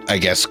this would, I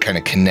guess, kind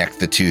of connect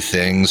the two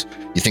things.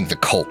 You think the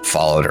cult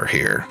followed her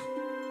here.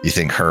 You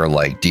think her,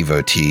 like,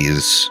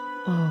 devotees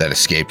that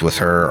escaped with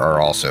her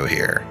are also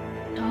here.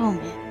 Oh,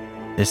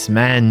 man. This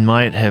man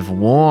might have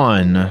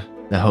worn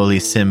the holy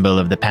symbol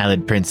of the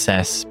Pallid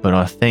Princess, but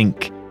I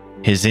think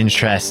his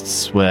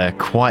interests were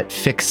quite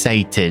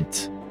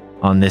fixated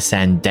on this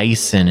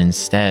Andason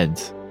instead.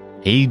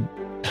 He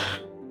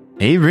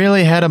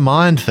really had a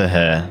mind for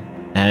her,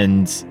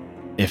 and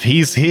if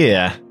he's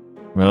here,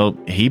 well,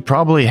 he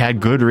probably had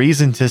good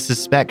reason to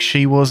suspect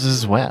she was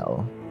as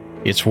well.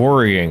 It's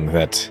worrying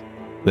that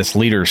this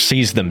leader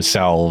sees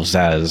themselves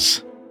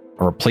as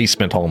a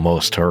replacement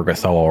almost to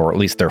Urgathoa, or at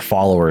least their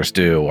followers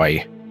do.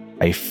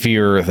 I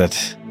fear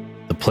that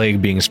the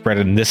plague being spread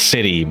in this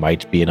city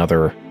might be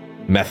another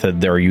method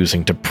they're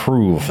using to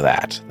prove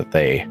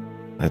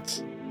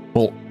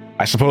well,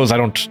 I suppose I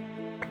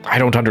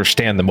don't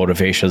understand the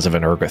motivations of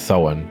an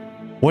Urgathoan.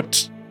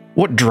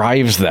 What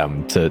drives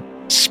them to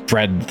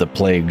spread the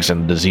plagues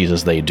and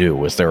diseases they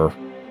do? Is there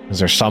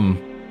some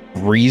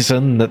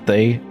reason that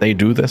they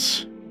do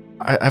this?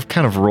 I've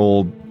kind of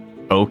rolled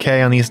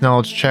okay on these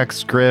knowledge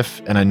checks,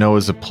 Griff, and I know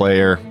as a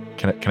player,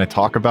 can I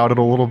talk about it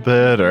a little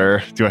bit,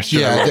 or do I?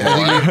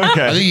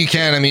 I think you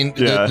can. I mean,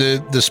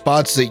 the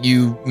spots that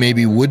you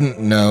maybe wouldn't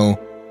know,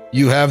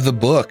 you have the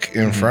book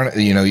in front of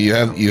you. You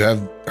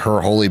have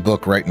her holy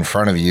book right in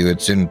front of you.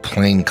 It's in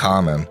plain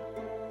common.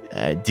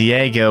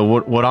 Diego,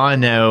 what I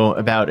know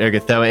about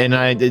Urgathoa, and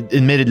I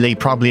admittedly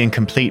probably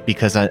incomplete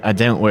because I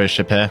don't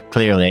worship her,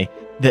 clearly.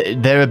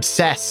 They're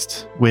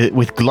obsessed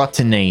with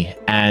gluttony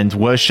and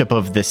worship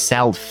of the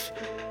self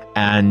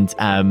and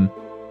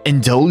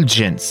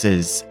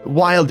indulgences,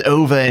 wild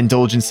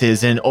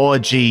overindulgences and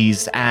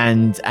orgies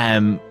and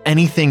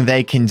anything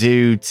they can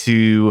do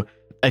to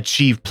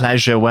achieve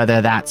pleasure,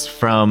 whether that's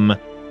from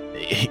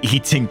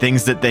eating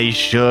things that they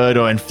should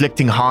or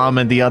inflicting harm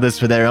on the others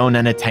for their own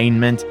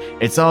entertainment.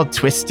 It's all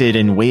twisted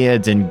and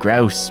weird and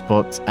gross,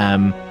 but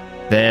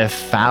they're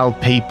foul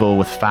people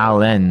with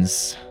foul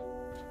ends.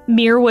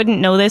 Mir wouldn't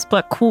know this,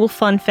 but cool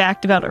fun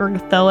fact about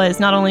Urgathoa is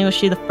not only was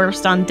she the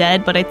first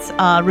undead, but it's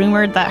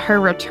rumored that her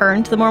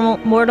return to the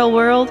mortal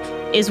world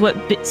is what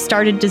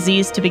started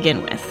disease to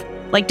begin with.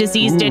 Like,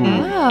 disease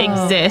didn't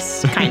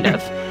exist, kind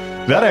of.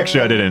 That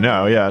actually I didn't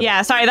know, yeah.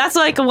 Yeah, sorry, that's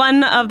like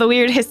one of the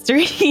weird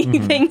history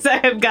things I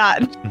have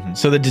got.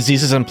 So the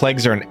diseases and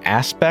plagues are an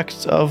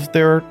aspect of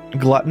their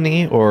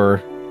gluttony,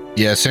 or?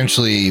 Yeah,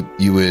 essentially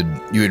you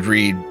would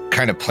read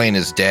kind of plain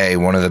as day.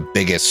 One of the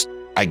biggest,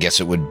 I guess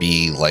it would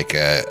be like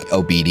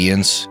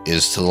obedience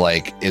is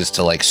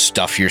to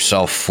stuff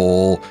yourself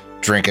full,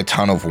 drink a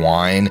ton of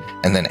wine,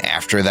 and then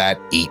after that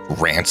eat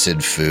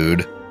rancid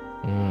food.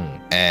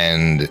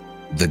 And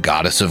the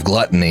goddess of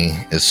gluttony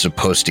is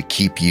supposed to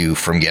keep you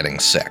from getting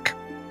sick.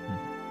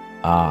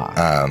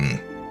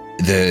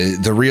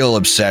 The real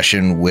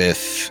obsession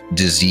with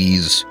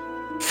disease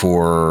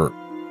for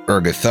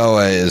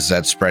Urgathoa is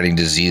that spreading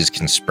disease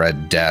can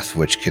spread death,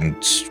 which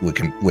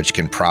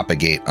can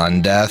propagate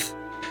undeath.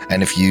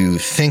 And if you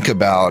think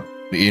about,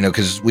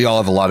 because we all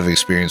have a lot of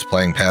experience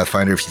playing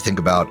Pathfinder, if you think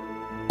about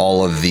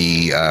all of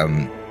the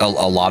a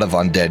lot of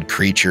undead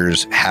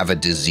creatures have a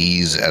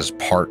disease as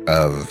part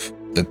of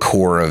the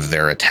core of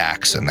their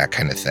attacks and that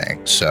kind of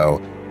thing.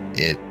 So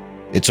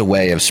it's a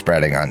way of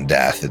spreading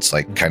undeath. It's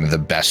like kind of the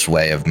best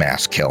way of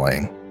mass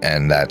killing,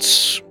 and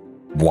that's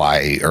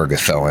why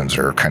Urgathoans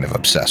are kind of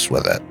obsessed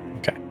with it.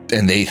 Okay.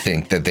 And they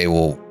think that they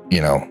will,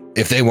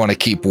 if they want to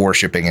keep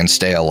worshiping and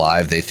stay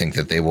alive, they think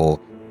that they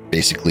will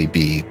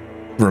basically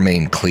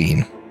remain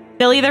clean.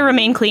 They'll either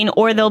remain clean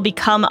or they'll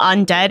become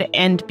undead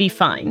and be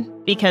fine,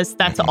 because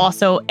that's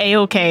also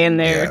A-okay in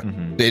there. Yeah.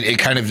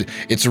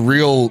 It's a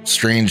real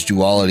strange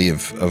duality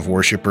of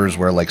worshippers,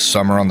 where like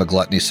some are on the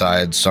gluttony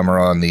side, some are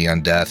on the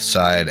undeath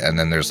side, and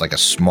then there's like a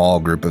small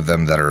group of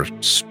them that are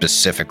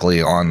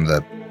specifically on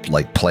the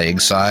like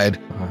plague side.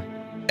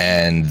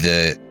 And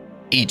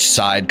each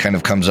side kind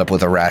of comes up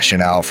with a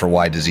rationale for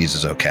why disease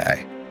is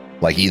okay.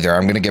 Like either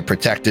I'm going to get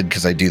protected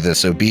because I do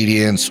this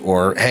obedience,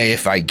 or hey,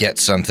 if I get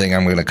something,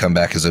 I'm going to come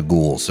back as a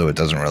ghoul, so it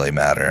doesn't really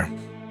matter.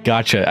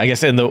 Gotcha. I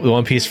guess, and the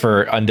one piece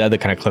for undead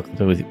that kind of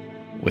clicked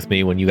with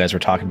me when you guys were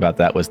talking about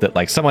that was that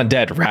like some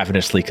undead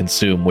ravenously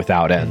consume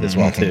without end as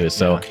well too.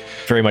 So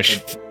very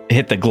much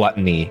hit the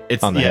gluttony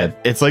on the head.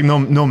 It's like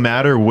no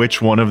matter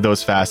which one of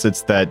those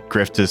facets that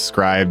Griff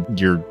described,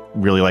 you're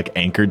really like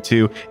anchored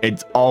to.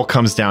 It all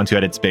comes down to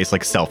at its base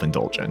like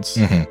self-indulgence.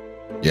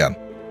 Yeah.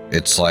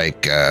 It's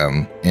like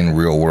in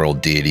real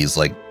world deities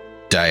like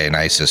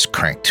Dionysus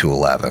cranked to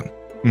 11.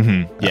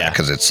 Yeah.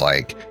 Because it's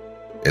like,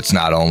 it's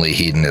not only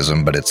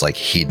hedonism, but it's like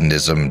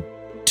hedonism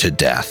to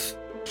death.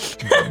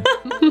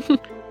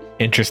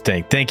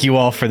 Interesting. Thank you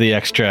all for the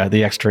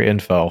extra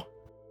info.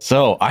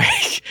 So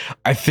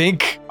I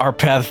think our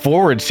path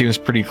forward seems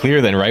pretty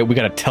clear then, right? We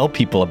got to tell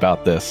people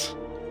about this.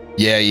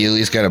 Yeah, you at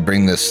least got to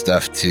bring this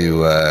stuff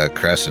to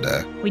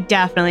Cressida. We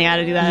definitely got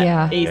to do that.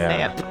 Yeah.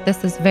 ASAP.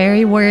 This is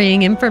very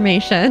worrying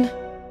information.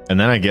 And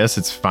then I guess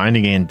it's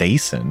finding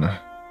Andason,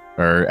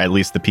 or at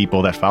least the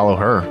people that follow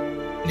her.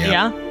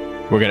 Yeah.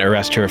 We're going to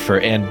arrest her for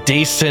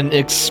Andason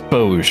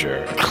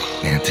exposure.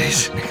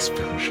 Andason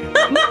exposure.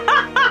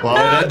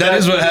 Well, that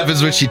is what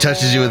happens when she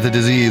touches you with the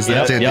disease.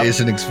 That's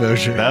Andason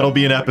exposure. That'll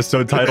be an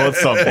episode title at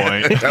some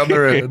point. Down the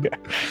road.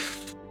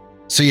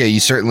 So yeah, you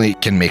certainly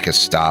can make a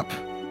stop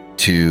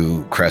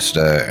to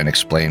Cressida and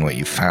explain what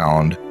you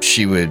found.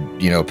 She would,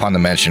 upon the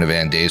mention of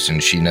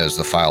Andason, she knows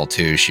the file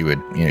too. She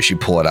would, she'd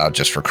pull it out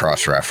just for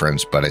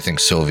cross-reference. But I think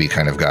Sylvie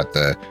kind of got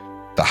the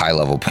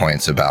high-level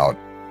points about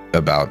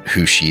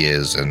who she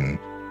is and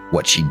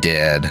what she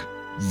did.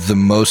 The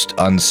most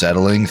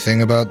unsettling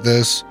thing about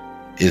this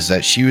is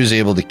that she was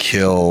able to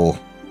kill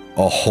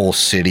a whole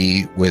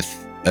city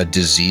with a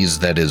disease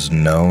that is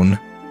known.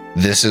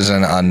 This is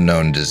an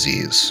unknown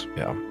disease.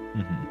 Yeah.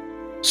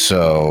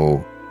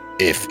 So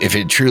if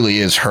it truly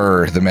is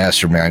her, the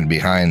mastermind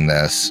behind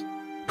this,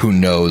 who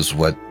knows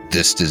what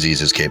this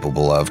disease is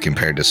capable of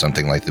compared to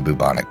something like the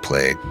bubonic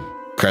plague.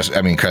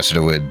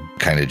 Cressida would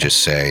kind of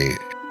just say,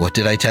 what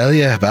did I tell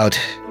you about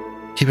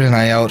keeping an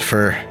eye out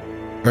for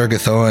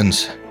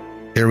Urgathoans?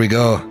 Here we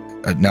go.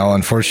 Now,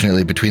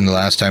 unfortunately, between the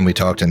last time we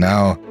talked and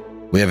now,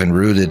 we haven't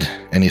rooted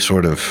any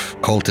sort of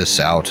cultists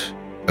out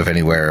of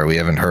anywhere. We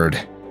haven't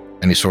heard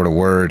any sort of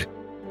word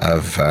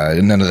of,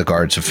 none of the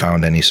guards have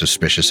found any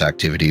suspicious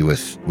activity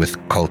with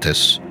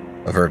cultists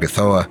of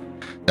Urgathoa.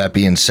 That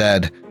being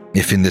said,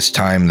 if in this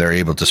time they're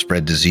able to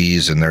spread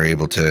disease and they're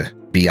able to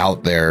be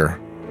out there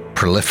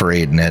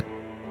proliferating it,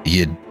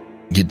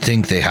 you'd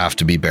think they have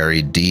to be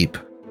buried deep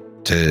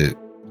to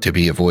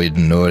be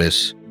avoiding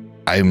notice.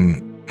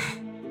 I'm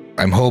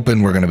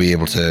hoping we're going to be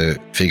able to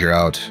figure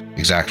out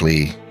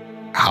exactly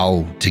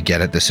how to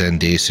get at this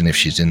Andason if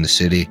she's in the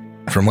city.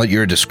 From what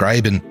you're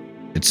describing,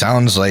 it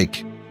sounds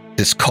like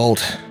this cult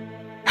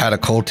had a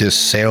cultist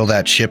sail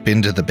that ship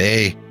into the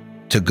bay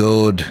to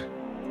goad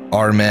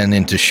our men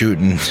into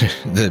shooting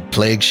the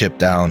plague ship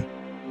down.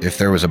 If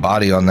there was a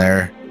body on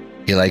there,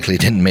 he likely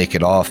didn't make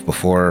it off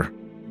before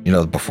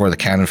the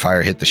cannon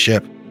fire hit the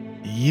ship.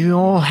 You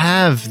all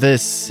have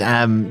this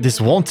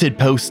wanted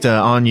poster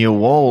on your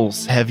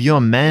walls. Have your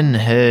men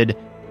heard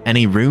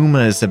any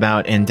rumors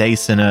about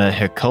Andason or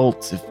her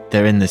cult, if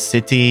they're in the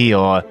city,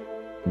 or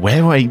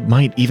where I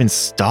might even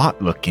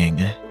start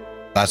looking?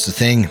 That's the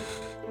thing.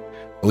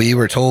 We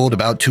were told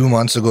about 2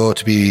 months ago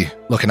to be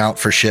looking out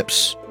for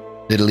ships,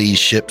 Italy's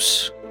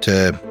ships,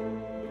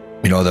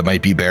 that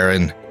might be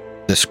bearing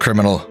this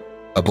criminal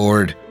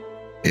aboard.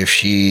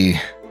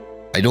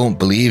 I don't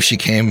believe she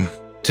came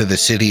to the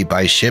city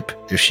by ship.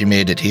 If she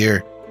made it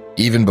here,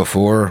 even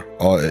before,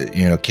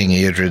 King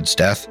Eadred's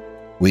death,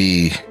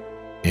 we're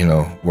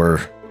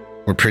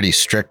pretty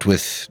strict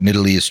with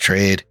Italy's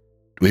trade.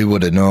 We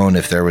would have known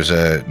if there was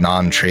a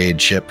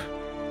non-trade ship.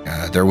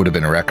 There would have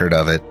been a record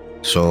of it.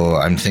 So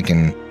I'm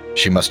thinking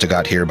she must have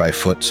got here by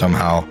foot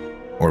somehow,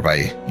 or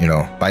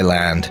by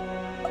land.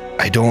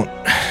 I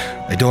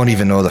don't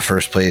even know the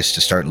first place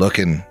to start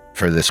looking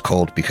for this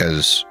cult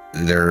because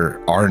there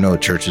are no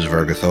churches of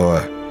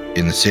Ergothoa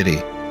in the city.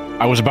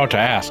 I was about to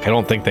ask. I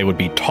don't think they would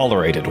be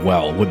tolerated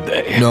well, would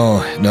they?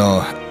 No.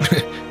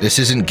 This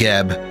isn't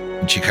Geb.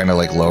 And she kind of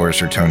like lowers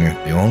her tone.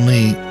 The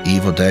only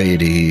evil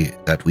deity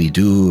that we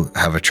do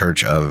have a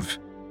church of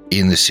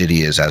in the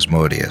city is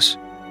Asmodeus.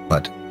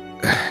 But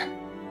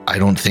I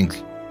don't think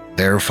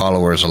their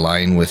followers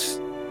align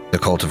with the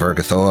cult of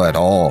Ergothoa at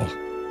all.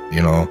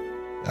 You know,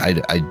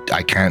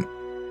 I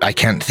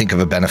can't think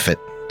of a benefit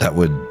that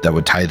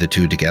would tie the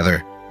two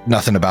together.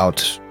 Nothing about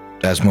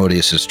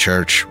Asmodeus's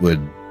church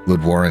would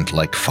warrant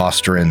like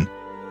fostering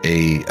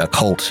a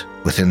cult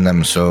within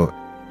them. So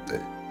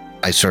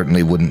I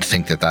certainly wouldn't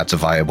think that that's a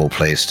viable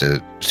place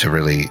to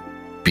really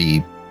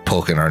be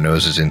poking our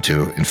noses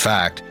into. In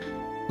fact,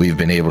 we've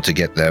been able to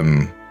get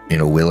them,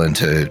 willing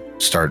to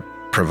start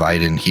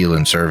providing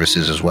healing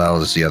services as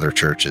well as the other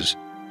churches.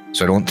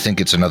 So I don't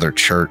think it's another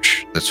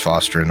church that's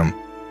fostering them.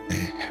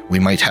 We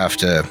might have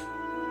to,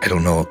 I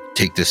don't know,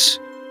 take this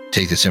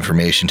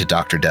information to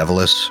Dr.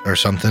 Devilis or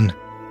something,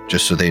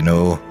 just so they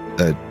know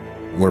that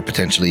we're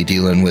potentially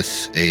dealing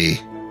with a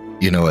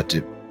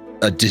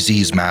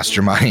disease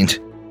mastermind.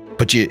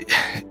 But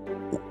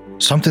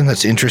something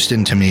that's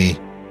interesting to me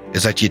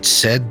is that you'd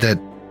said that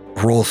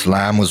Rolf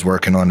Lamb was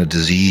working on a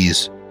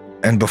disease,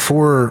 and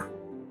before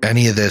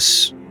any of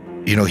this,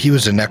 he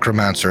was a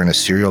necromancer and a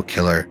serial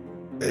killer.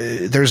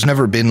 There's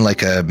never been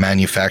like a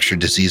manufactured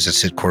disease at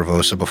Sit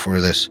Corvosa before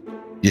this.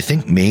 You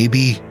think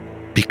maybe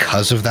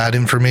because of that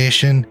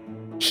information,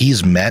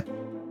 he's met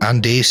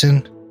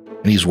Andason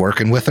and he's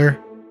working with her?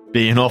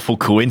 Be an awful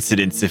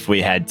coincidence if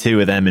we had two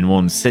of them in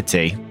one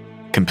city.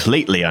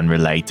 Completely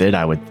unrelated,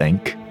 I would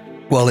think.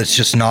 Well, it's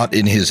just not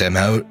in his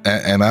MO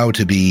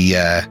to be,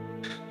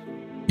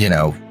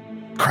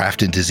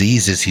 crafting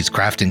diseases. He's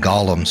crafting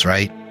golems,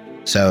 right?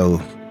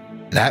 So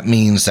that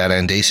means that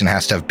Andason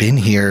has to have been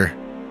here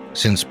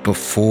since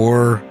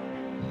before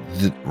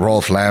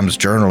Rolf Lamb's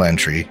journal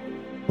entry,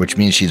 which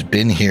means she's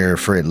been here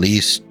for at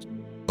least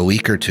a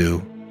week or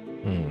two.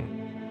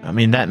 I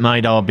mean, that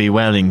might all be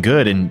well and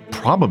good and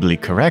probably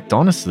correct,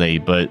 honestly,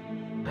 but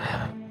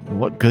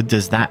what good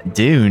does that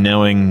do,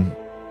 knowing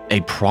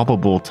a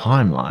probable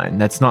timeline?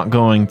 That's not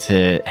going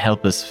to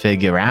help us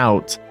figure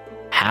out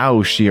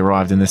how she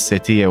arrived in the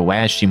city or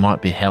where she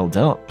might be held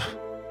up.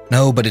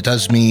 No, but it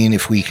does mean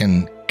if we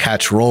can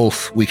catch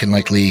Rolf, we can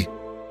likely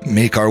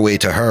make our way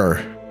to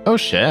her. Oh,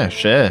 sure.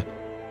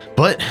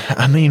 But,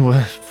 I mean,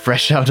 we're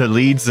fresh out of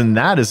Leeds and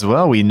that as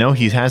well. We know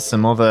he has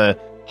some other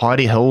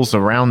hidey holes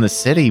around the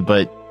city,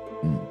 but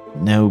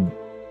no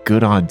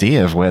good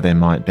idea of where they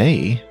might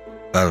be.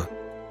 Well,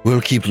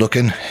 we'll keep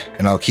looking,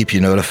 and I'll keep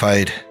you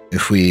notified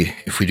if we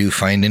do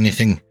find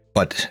anything.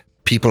 But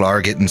people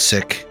are getting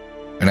sick,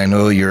 and I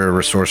know you're a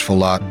resourceful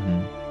lot.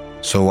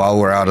 Mm-hmm. So while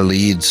we're out of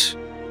Leeds,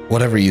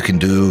 whatever you can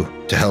do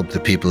to help the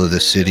people of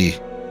this city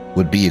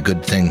would be a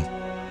good thing.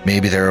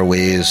 Maybe there are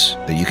ways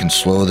that you can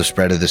slow the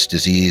spread of this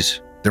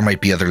disease. There might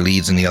be other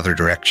leads in the other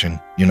direction,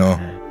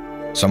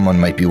 Someone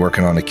might be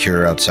working on a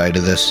cure outside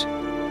of this,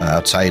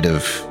 outside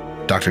of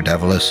Dr.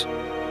 Devilis.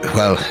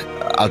 Well,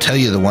 I'll tell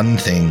you the one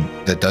thing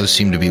that does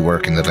seem to be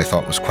working that I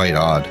thought was quite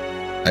odd.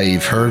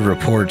 I've heard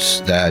reports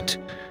that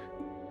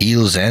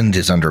Eel's End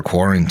is under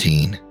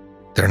quarantine.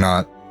 They're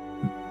not.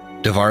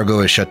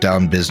 DeVargo has shut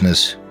down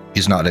business.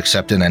 He's not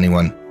accepting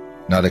anyone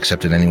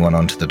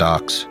onto the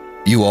docks.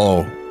 You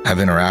all have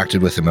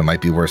interacted with him. It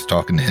might be worth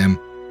talking to him.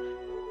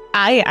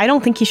 I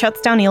don't think he shuts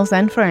down Eel's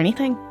End for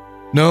anything.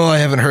 No, I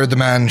haven't heard the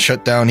man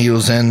shut down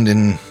Eel's End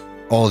in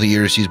all the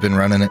years he's been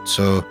running it,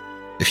 so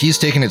if he's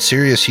taking it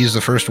serious, he's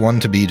the first one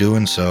to be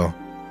doing so.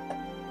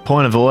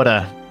 Point of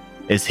order.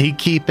 Is he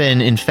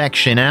keeping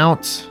infection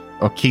out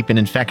or keeping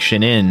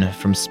infection in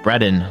from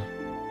spreading?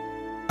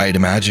 I'd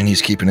imagine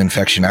he's keeping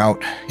infection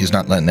out. He's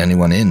not letting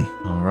anyone in.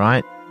 All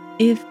right.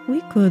 If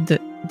we could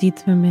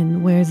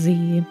determine where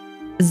the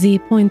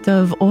point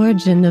of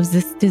origin of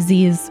this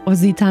disease or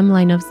the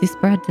timeline of the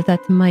spread,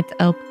 that might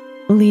help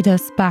lead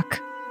us back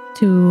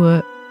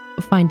to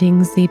finding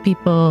the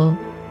people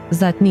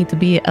that need to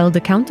be held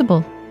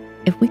accountable.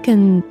 If we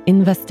can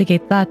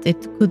investigate that,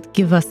 it could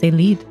give us a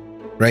lead.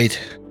 Right.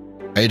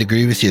 I'd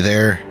agree with you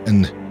there.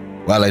 And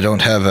while I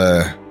don't have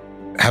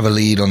a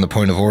lead on the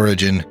point of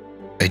origin,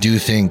 I do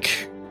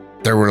think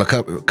there were a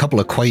couple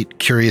of quite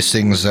curious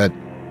things that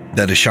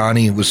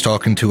Ashani was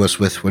talking to us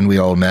with when we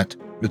all met.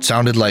 It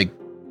sounded like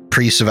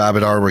priests of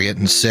Abadar were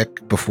getting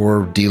sick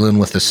before dealing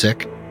with the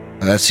sick.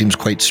 That seems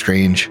quite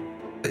strange.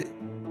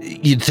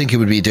 You'd think it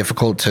would be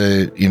difficult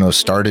to,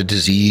 start a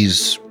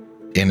disease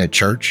in a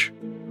church.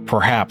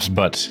 Perhaps,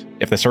 but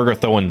if the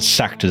Sergothoan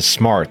sect is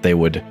smart, they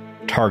would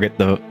target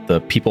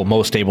the people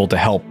most able to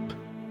help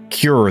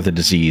cure the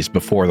disease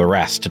before the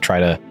rest to try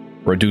to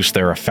reduce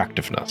their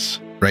effectiveness.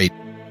 Right.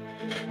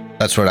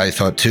 That's what I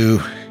thought too.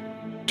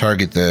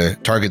 Target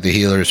the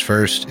healers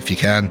first if you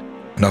can.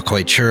 I'm not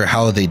quite sure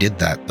how they did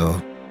that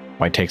though.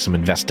 Might take some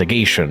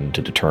investigation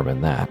to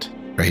determine that.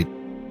 Right.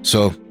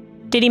 So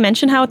Did he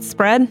mention how it's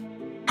spread?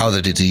 How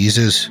the disease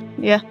is?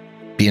 Yeah.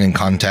 Being in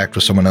contact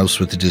with someone else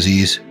with the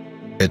disease.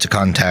 It's a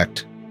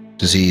contact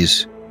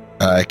disease.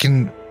 It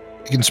can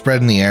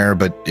spread in the air,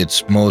 but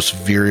it's most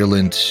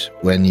virulent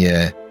when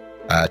you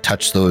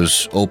touch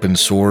those open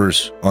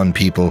sores on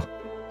people.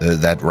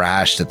 That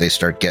rash that they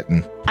start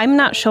getting. I'm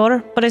not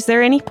sure, but is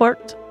there any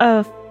part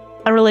of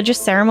a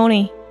religious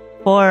ceremony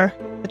for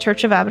the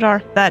Church of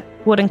Abadar that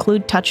would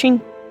include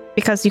touching?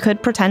 Because you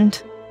could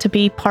pretend to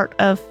be part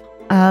of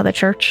the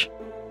church.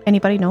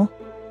 Anybody know?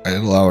 I'd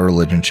allow a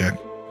religion check.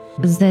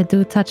 They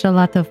do touch a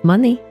lot of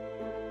money.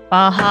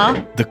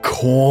 Uh-huh. The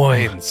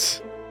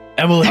coins.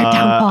 Emily.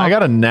 I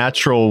got a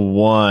natural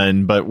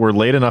 1, but we're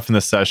late enough in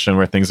the session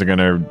where things are going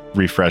to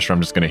refresh.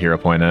 I'm just going to hero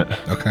point it.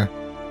 Okay.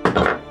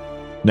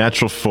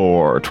 Natural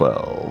 4,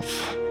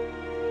 12.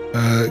 Go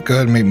ahead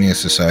and make me a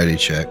society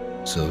check,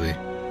 Sylvie.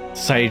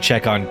 Society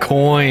check on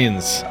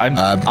coins. I'm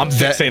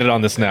fixated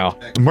on this now.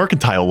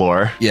 Mercantile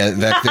lore. Yeah,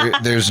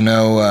 there's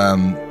no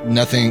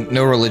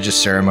no religious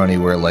ceremony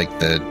where like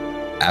the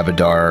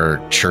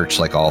Abadar church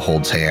like all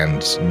holds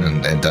hands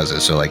and does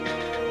it. So like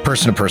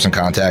person to person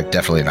contact,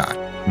 definitely not.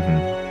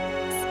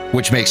 Mm-hmm.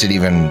 Which makes it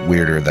even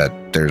weirder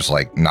that there's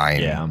like 9.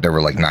 Yeah. There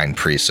were like 9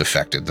 priests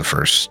affected the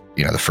first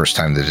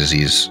time the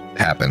disease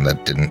happened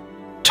that didn't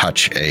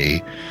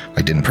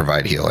didn't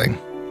provide healing.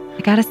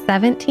 I got a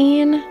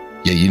 17.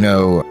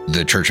 Yeah,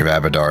 the Church of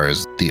Abadar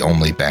is the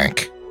only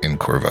bank in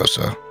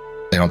Corvosa.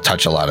 They don't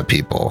touch a lot of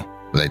people,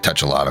 but they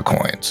touch a lot of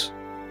coins.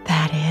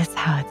 That is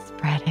how it's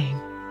spreading.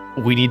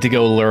 We need to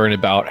go learn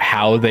about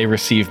how they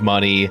receive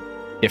money.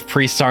 If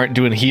priests aren't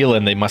doing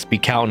healing, they must be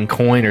counting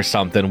coin or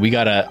something. We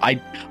gotta.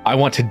 I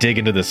want to dig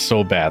into this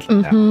so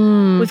badly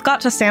now. We've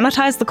got to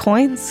sanitize the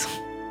coins.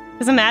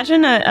 Because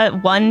imagine a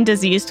one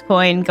diseased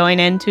coin going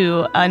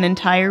into an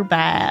entire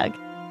bag.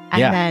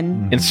 And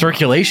then in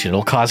circulation,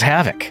 it'll cause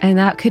havoc. And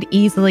that could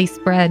easily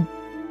spread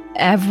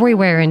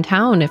everywhere in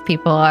town if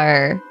people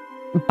are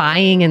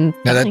buying and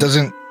Now that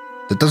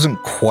doesn't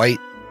quite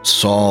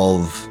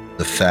solve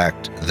the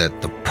fact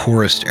that the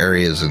poorest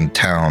areas in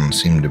town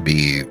seem to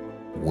be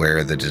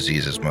where the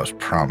disease is most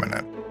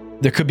prominent.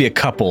 There could be a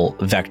couple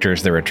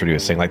vectors they're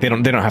introducing. Like they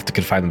don't have to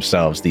confine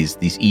themselves,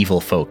 these evil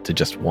folk, to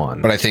just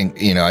one. But I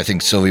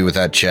think Sylvie with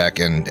that check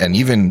and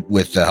even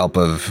with the help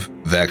of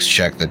Vex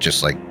check that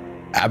just like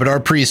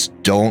Abadar priests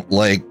don't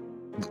like,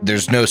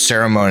 there's no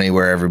ceremony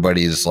where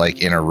everybody's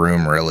like in a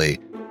room really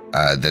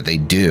that they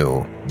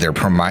do. They're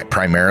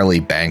primarily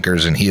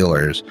bankers and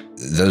healers.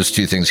 Those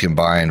two things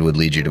combined would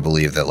lead you to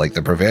believe that like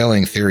the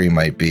prevailing theory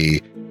might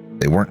be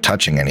they weren't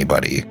touching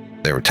anybody.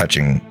 They were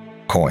touching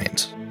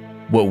coins.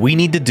 What we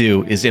need to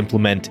do is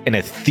implement an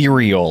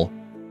ethereal,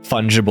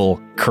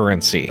 fungible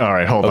currency. All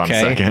right, hold on a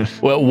second.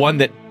 Well, one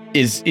that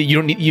is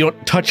you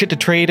don't touch it to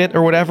trade it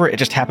or whatever. It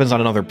just happens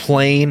on another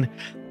plane.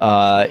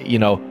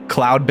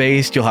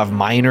 Cloud-based. You'll have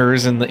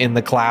miners in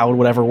the cloud,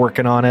 whatever,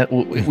 working on it.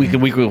 We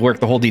could work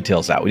the whole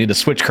details out. We need to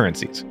switch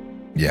currencies.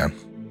 Yeah.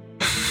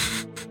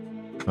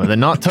 Well, they're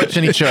not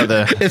touching each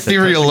other.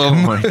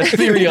 Etherealum.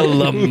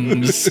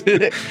 Etherealums.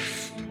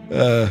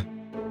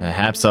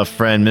 Perhaps our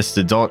friend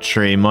Mr.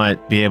 Daughtry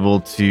might be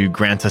able to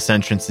grant us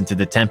entrance into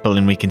the temple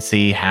and we can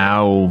see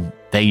how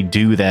they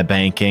do their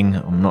banking.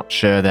 I'm not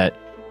sure that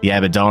the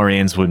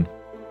Abadarians would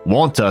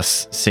want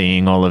us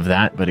seeing all of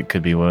that, but it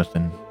could be worth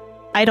it.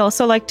 I'd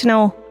also like to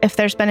know if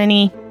there's been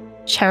any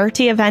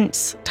charity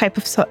events type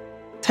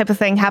of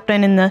thing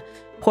happening in the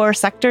poor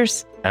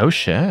sectors. Oh,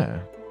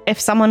 sure. If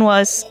someone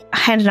was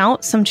handing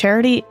out some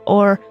charity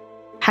or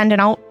handing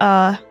out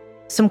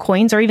some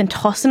coins or even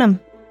tossing them.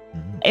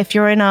 If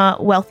you're in a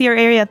wealthier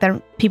area, then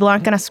people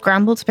aren't going to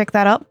scramble to pick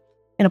that up.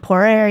 In a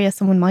poorer area,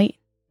 someone might.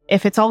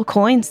 If it's all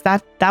coins,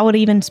 that would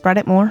even spread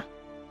it more.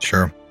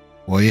 Sure.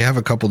 Well, you have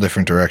a couple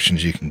different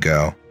directions you can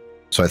go.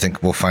 So I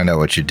think we'll find out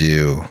what you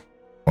do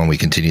when we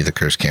continue the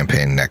curse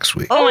campaign next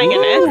week. Oh my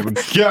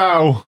goodness.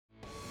 Go!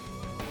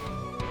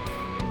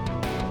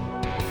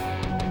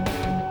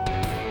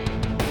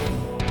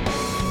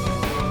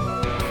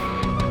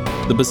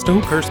 The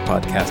Bestow Curse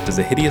podcast is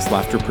a Hideous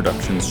Laughter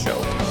Productions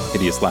show.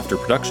 Hideous Laughter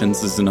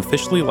Productions is an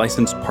officially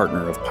licensed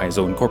partner of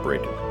Paizo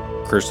Incorporated.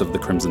 Curse of the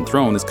Crimson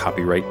Throne is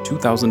copyright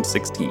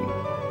 2016.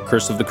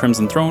 Curse of the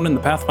Crimson Throne and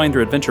the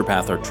Pathfinder Adventure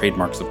Path are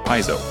trademarks of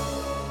Paizo.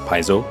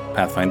 Paizo,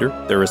 Pathfinder,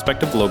 their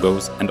respective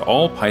logos, and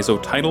all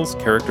Paizo titles,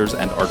 characters,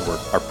 and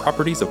artwork are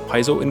properties of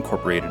Paizo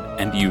Incorporated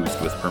and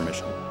used with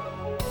permission.